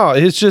 But no,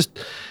 it's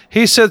just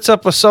he sets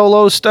up a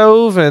solo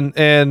stove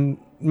and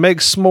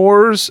makes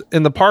s'mores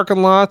in the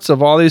parking lots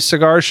of all these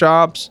cigar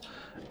shops.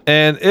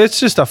 And it's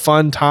just a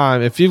fun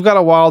time. If you've got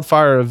a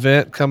wildfire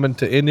event coming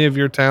to any of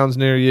your towns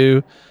near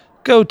you,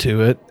 go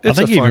to it. I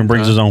think he even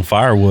brings his own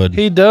firewood.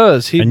 He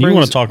does. You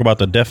want to talk about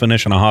the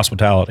definition of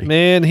hospitality.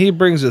 Man, he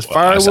brings his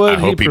firewood. I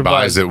hope he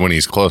buys it when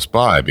he's close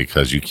by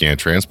because you can't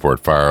transport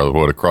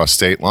firewood across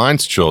state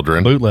lines,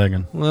 children.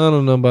 Bootlegging. Well, I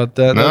don't know about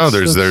that. No,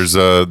 there's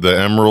the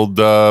emerald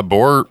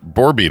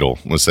boar beetle.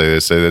 They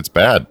say that's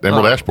bad.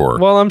 Emerald ash borer.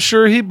 Well, I'm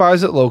sure he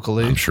buys it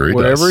locally. I'm sure he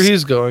wherever does.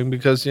 he's going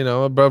because,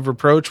 above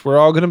reproach, we're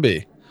all going to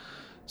be.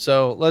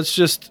 So let's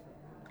just,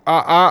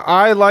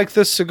 I like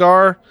this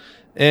cigar.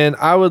 And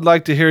I would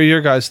like to hear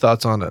your guys'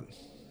 thoughts on it.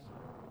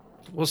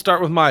 We'll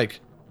start with Mike.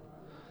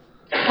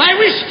 I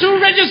wish to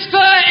register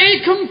a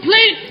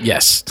complete.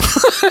 Yes.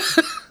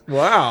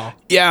 Wow.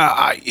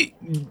 Yeah,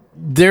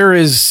 there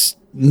is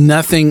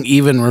nothing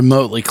even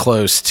remotely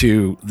close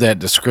to that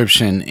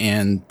description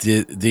and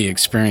the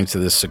experience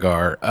of this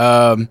cigar.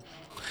 I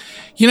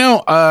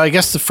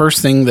guess the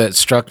first thing that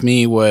struck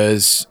me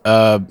was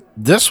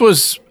this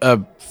was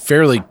a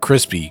fairly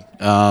crispy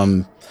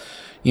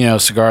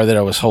cigar that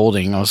I was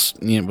holding.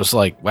 It was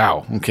like,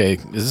 wow, okay,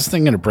 is this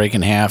thing going to break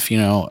in half?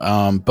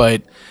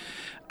 But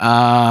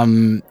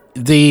not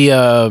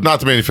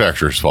the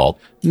manufacturer's fault.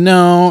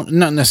 No,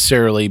 not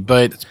necessarily,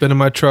 but it's been in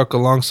my truck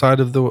alongside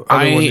of the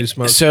other one you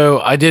smoked.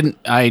 So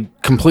I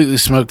completely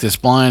smoked this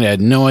blind. I had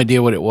no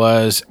idea what it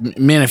was.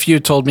 Man, if you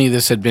had told me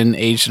this had been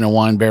aged in a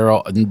wine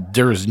barrel,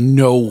 there's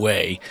no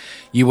way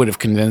you would have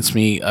convinced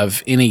me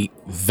of any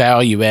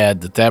value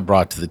add that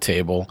brought to the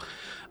table.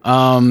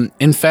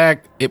 In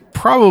fact, it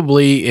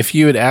probably, if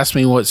you had asked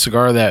me what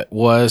cigar that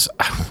was,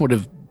 I would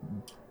have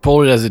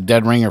pulled it as a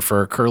dead ringer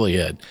for a curly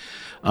head.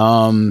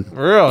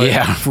 Really?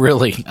 Yeah,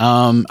 really.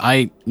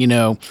 It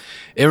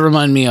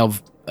reminded me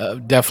of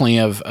definitely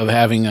of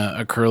having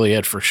a curly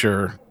head for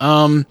sure.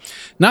 Not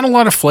a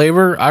lot of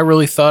flavor. I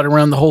really thought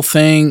around the whole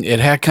thing. It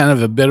had kind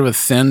of a bit of a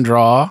thin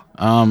draw.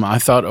 I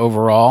thought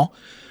overall,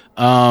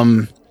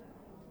 the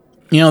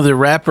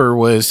wrapper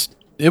was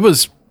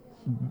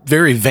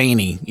very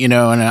veiny, and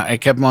I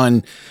kept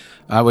on,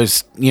 I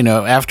was,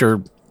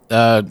 after,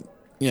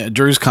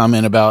 Drew's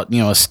comment about,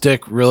 a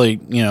stick really,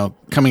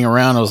 coming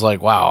around, I was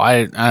like, wow,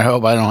 I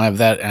hope I don't have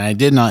that. And I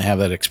did not have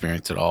that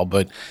experience at all,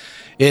 but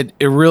it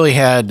really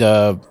had,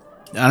 I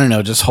don't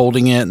know, just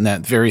holding it and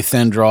that very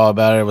thin draw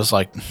about it. I was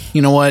like,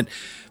 you know what,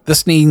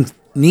 this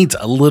needs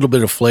a little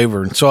bit of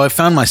flavor. And so I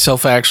found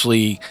myself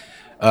actually,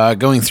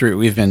 going through it.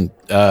 We've been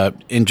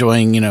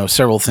enjoying,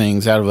 several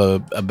things out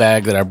of a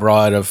bag that I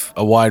brought of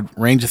a wide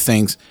range of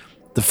things.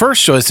 The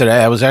first choice that I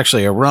had was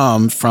actually a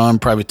rum from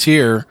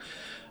Privateer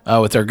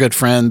with our good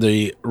friend,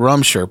 the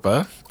Rum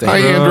Sherpa. Hi,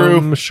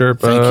 Andrew.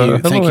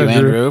 Sherpa. Thank you,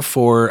 Andrew,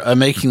 for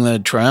making the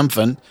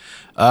Triumphant.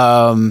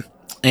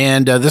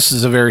 And this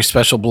is a very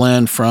special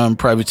blend from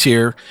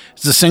Privateer.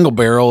 It's a single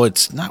barrel.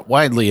 It's not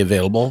widely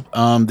available.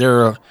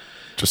 They're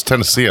just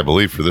Tennessee, I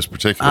believe, for this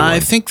particular one. I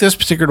think this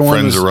particular one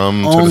Friends was of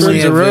Rum,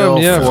 only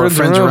available for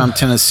Friends of Rum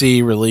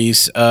Tennessee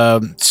release.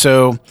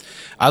 So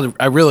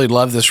I really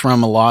love this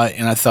rum a lot,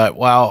 and I thought,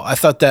 wow,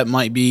 that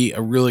might be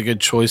a really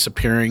good choice of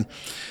pairing.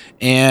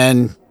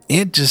 And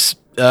it just,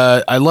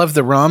 I love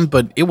the rum,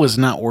 but it was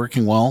not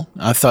working well,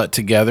 I thought,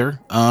 together.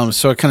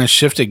 So I kind of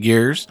shifted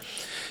gears,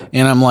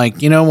 and I'm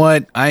like, you know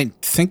what? I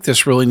think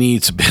this really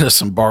needs a bit of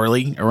some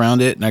barley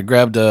around it, and I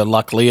grabbed a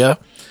Lochlea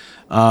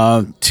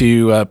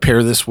to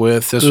pair this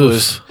with. This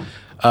was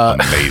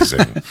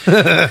Amazing.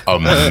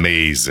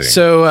 Amazing.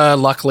 So,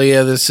 luckily,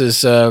 this is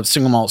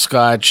single malt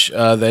Scotch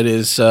that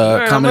is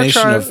a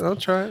combination I'll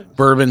try it.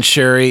 bourbon,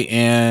 sherry,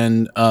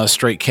 and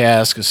straight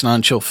cask. It's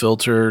non-chill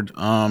filtered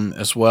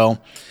as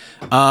well.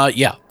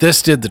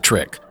 This did the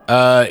trick.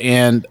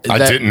 And I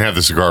didn't have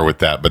the cigar with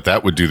that, but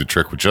that would do the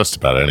trick with just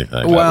about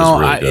anything. Well,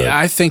 that was really good.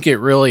 I think it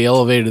really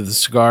elevated the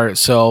cigar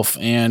itself,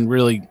 and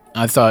really,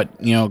 I thought,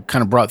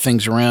 kind of brought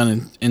things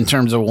around in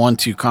terms of a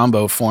 1-2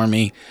 combo for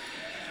me.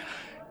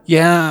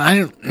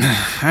 Yeah,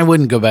 I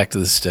wouldn't go back to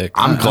the stick.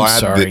 I'm glad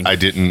sorry. that I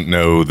didn't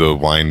know the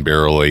wine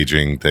barrel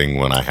aging thing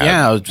when I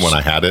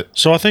had it.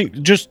 So I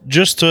think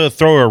just to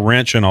throw a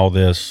wrench in all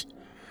this,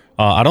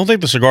 I don't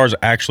think the cigar is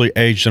actually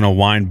aged in a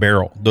wine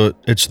barrel.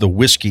 It's the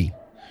whiskey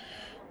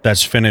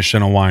that's finished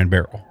in a wine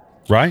barrel,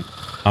 right?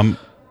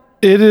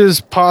 It is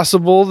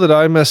possible that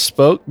I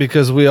misspoke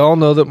because we all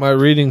know that my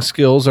reading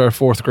skills are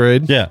 4th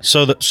grade. Yeah.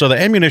 So the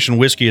ammunition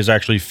whiskey is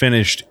actually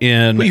finished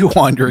in. What are you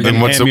wondering? Then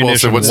what's the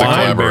ammunition wine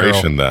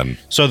collaboration barrel. then?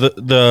 So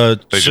the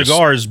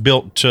cigar is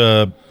built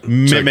to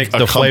mimic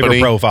the flavor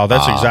accompany? profile.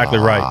 That's exactly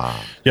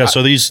right. Yeah.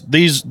 So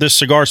this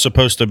cigar is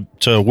supposed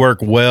to work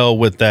well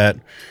with that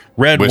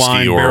red Whiskey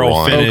wine or barrel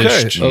wine.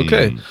 finished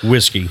Okay.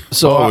 whiskey.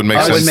 So Well, it would make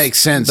That sense. would make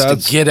sense to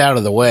That's- get out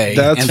of the way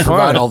that's and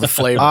provide fine. all the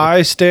flavor.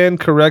 I stand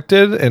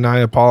corrected, and I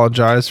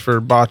apologize for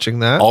botching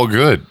that. All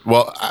good.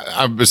 Well,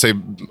 I was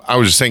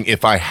just saying,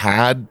 if I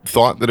had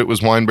thought that it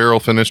was wine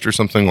barrel finished or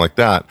something like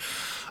that,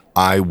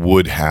 I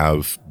would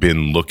have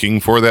been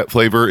looking for that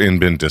flavor and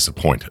been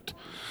disappointed.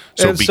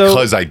 So And so-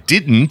 because I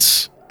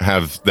didn't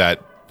have that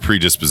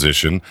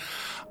predisposition,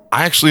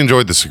 I actually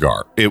enjoyed the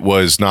cigar. It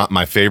was not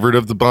my favorite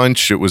of the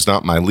bunch. It was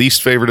not my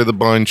least favorite of the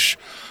bunch.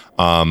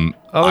 I'll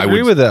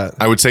agree with that.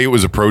 I would say it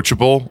was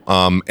approachable,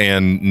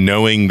 and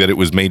knowing that it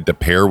was made to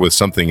pair with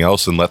something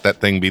else and let that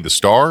thing be the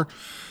star,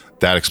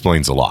 that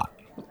explains a lot.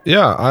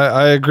 Yeah,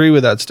 I agree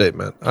with that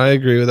statement. I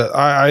agree with that.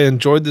 I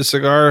enjoyed the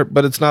cigar,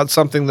 but it's not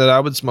something that I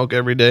would smoke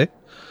every day.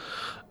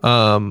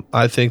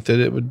 I think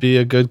that it would be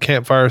a good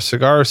campfire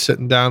cigar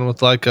sitting down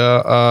with like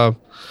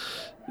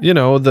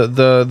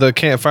the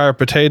campfire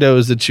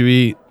potatoes that you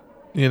eat,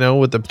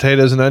 with the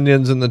potatoes and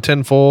onions and the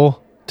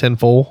tinfoil,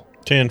 Tenfold.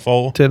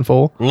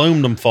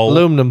 Aluminum fold.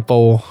 aluminum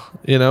foil.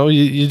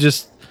 You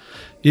just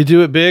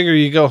do it big or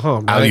you go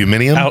home. Right?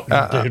 Aluminium?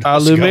 Dude,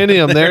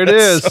 Aluminium. There it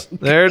is.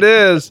 There it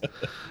is.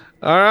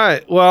 All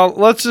right. Well,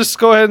 let's just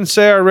go ahead and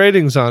say our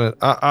ratings on it.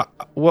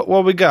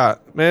 What we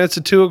got, man? It's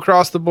a 2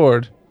 across the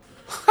board.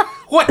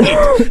 Wait,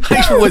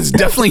 I was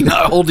definitely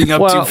not holding up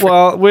too.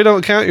 Well, we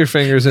don't count your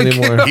fingers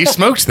anymore. He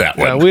smokes that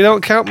one. Yeah, we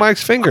don't count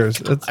Mike's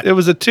fingers. It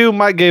was a 2.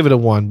 Mike gave it a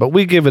 1, but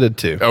we give it a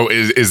 2. Oh,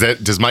 is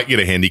that? Does Mike get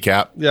a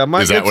handicap? Yeah,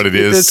 Mike. Is that what it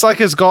is? It's like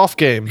his golf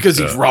game. because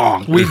he's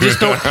wrong. We just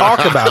don't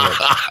talk about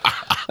it.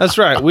 That's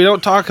right. We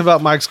don't talk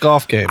about Mike's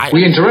golf game.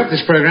 We interrupt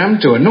this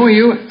program to annoy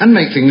you and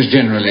make things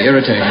generally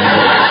irritating for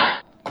you.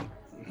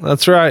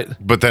 That's right.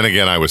 But then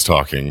again, I was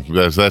talking.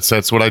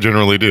 That's what I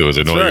generally do. Is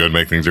annoy you and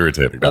make things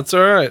irritating. That's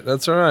all right.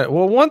 That's all right.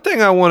 Well, one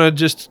thing I want to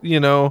just,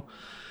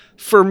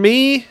 for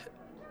me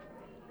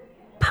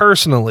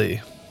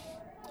personally,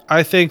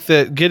 I think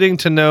that getting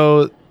to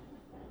know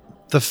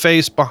the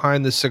face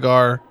behind the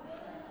cigar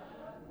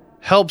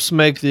helps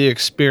make the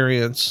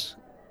experience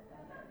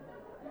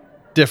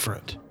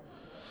different.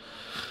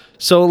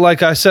 So,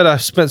 like I said, I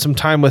spent some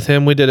time with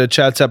him. We did a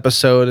chats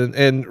episode,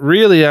 and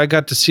really I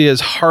got to see his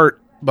heart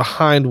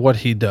behind what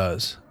he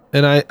does.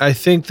 And I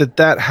think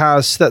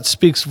that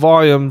speaks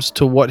volumes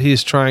to what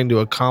he's trying to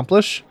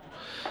accomplish.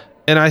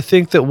 And I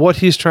think that what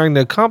he's trying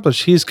to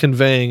accomplish, he's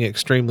conveying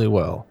extremely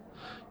well.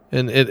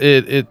 And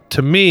it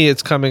to me,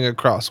 it's coming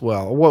across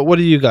well. What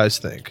do you guys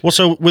think? Well,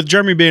 so with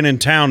Jeremy being in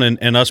town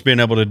and us being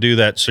able to do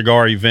that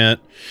cigar event,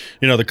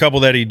 the couple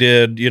that he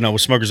did,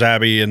 with Smokers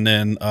Abbey, and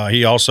then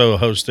he also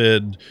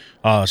hosted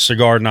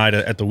cigar night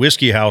at the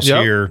Whiskey House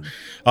here,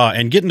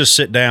 and getting to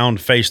sit down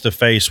face to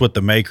face with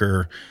the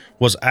maker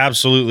was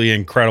absolutely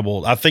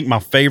incredible. I think my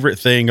favorite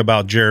thing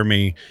about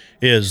Jeremy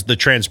is the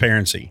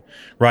transparency,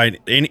 right?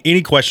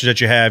 Any questions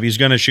that you have, he's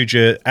going to shoot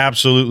you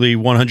absolutely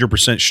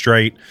 100%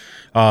 straight.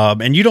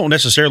 And you don't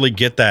necessarily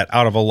get that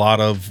out of a lot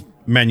of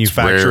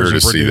manufacturers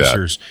and to see that.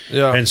 producers.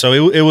 Yeah. And so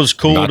it was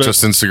cool Not to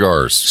just in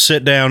cigars.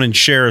 sit down and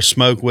share a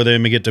smoke with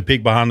him and get to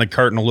peek behind the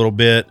curtain a little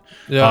bit.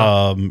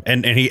 Yeah.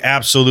 And he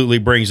absolutely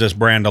brings this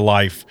brand to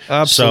life.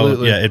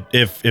 Absolutely. So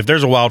yeah, if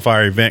there's a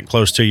wildfire event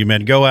close to you,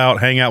 man, go out,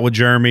 hang out with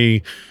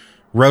Jeremy,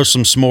 roast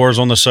some s'mores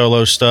on the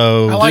solo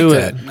stove. I like Do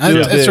that. it.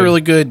 That's a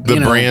really good. The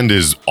brand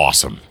is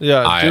awesome.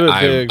 Yeah, do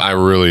it big. I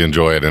really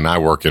enjoy it, and I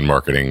work in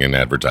marketing and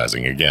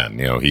advertising. Again,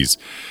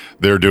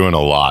 they're doing a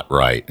lot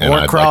right, and Or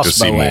I'd like to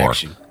see crossbow more.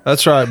 action.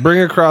 That's right.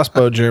 Bring a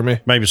crossbow, Jeremy.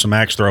 Maybe some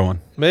axe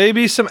throwing.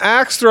 Maybe some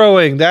axe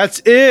throwing.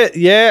 That's it.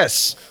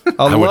 Yes.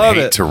 I would love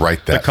hate it. to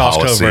write The that Costco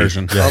policy.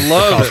 version. Yeah. I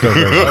love it.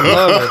 I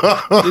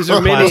love it. These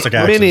are Plastic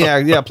axes. mini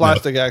axes. Yeah,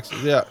 plastic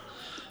axes. Yeah.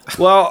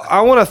 Well,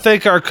 I want to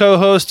thank our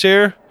co-host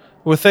here.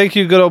 Well, thank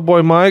you, good old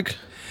boy Mike.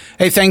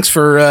 Hey, thanks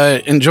for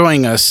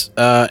enjoying us.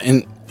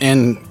 And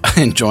and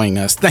enjoying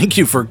us. Thank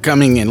you for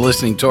coming and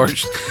listening to our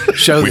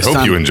show. We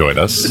hope you enjoyed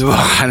us.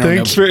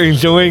 Thanks for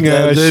enjoying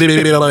us.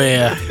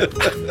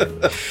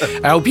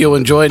 I hope you'll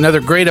enjoy another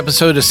great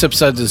episode of Sip,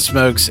 Suds, and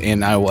Smokes,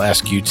 and I will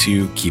ask you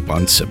to keep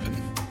on sipping.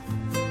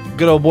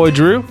 Good old boy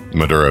Drew.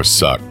 Maduros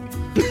suck.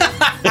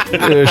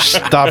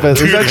 Stop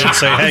it. Is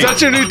that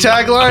your new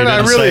tagline? I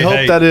really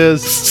hope that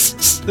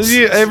is.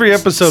 Every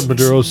episode,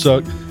 Maduro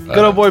suck. Good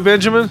old boy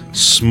Benjamin.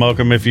 Smoke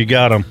them if you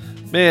got them.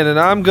 Man, and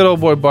I'm good old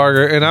boy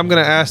Barger, and I'm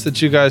going to ask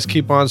that you guys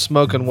keep on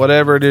smoking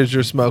whatever it is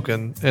you're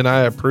smoking, and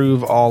I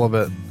approve all of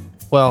it.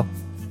 Well,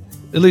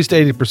 at least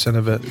 80%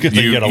 of it. Good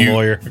thing you got a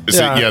lawyer.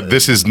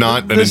 This is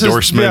not an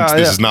endorsement.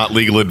 This is not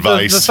legal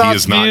advice. He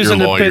is not your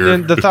lawyer.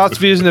 The thoughts,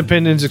 views, and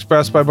opinions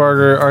expressed by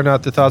Barger are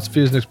not the thoughts,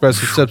 views, and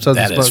expressed of Sip, Suds, and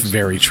That Smokes. is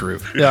very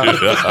true.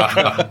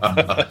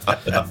 Yeah.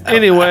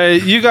 Anyway,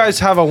 you guys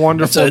have a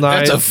wonderful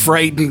night. That's a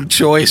frightening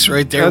choice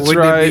right there. That's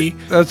wouldn't right. it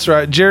be? That's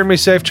right. Jeremy,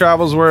 safe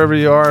travels wherever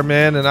you are,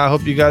 man, and I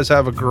hope you guys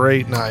have a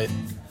great night.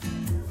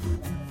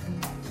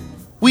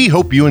 We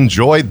hope you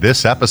enjoyed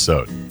this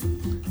episode.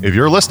 If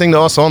you're listening to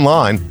us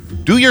online,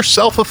 do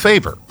yourself a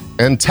favor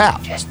and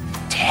tap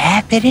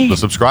Tap it in. the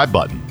subscribe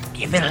button.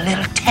 Give it a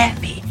little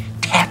tappy.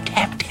 Tap,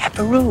 tap,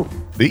 tap-a-roo.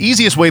 The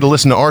easiest way to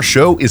listen to our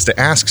show is to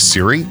ask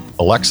Siri,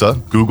 Alexa,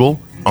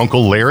 Google,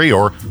 Uncle Larry,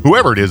 or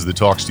whoever it is that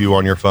talks to you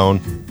on your phone.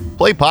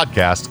 Play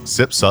podcast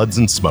Sip, Suds,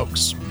 and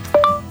Smokes.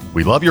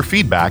 We love your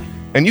feedback,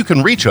 and you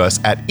can reach us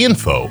at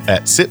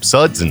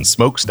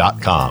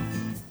info@sipsudsandsmokes.com.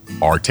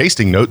 Our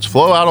tasting notes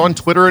flow out on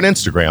Twitter and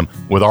Instagram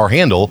with our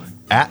handle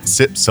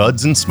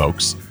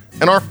 @SipSudsAndSmokes,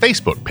 and our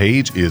Facebook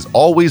page is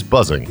always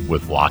buzzing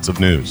with lots of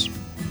news.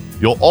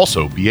 You'll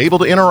also be able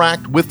to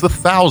interact with the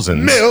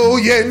thousands,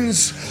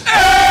 Millions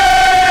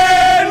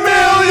and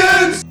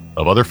millions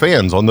of other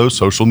fans on those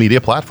social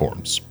media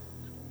platforms.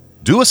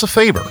 Do us a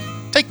favor.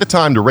 Take the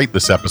time to rate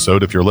this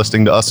episode if you're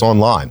listening to us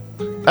online.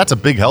 That's a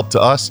big help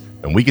to us,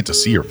 and we get to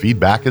see your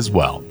feedback as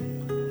well.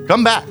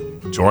 Come back,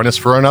 join us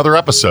for another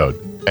episode,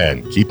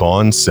 and keep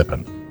on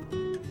sipping.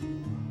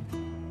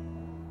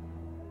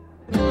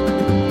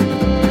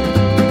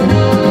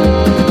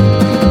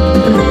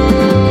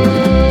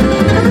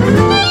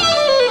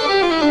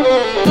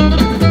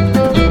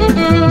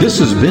 This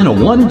has been a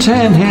One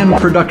Tan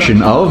Hand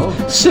production of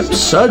Sip,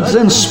 Suds,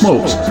 and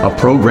Smokes, a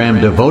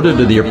program devoted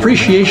to the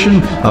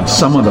appreciation of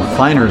some of the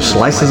finer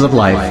slices of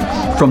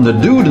life. From the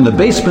Dude in the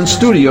Basement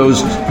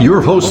Studios,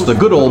 your hosts, the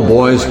Good Old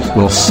Boys,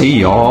 will see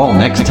you all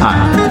next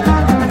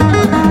time.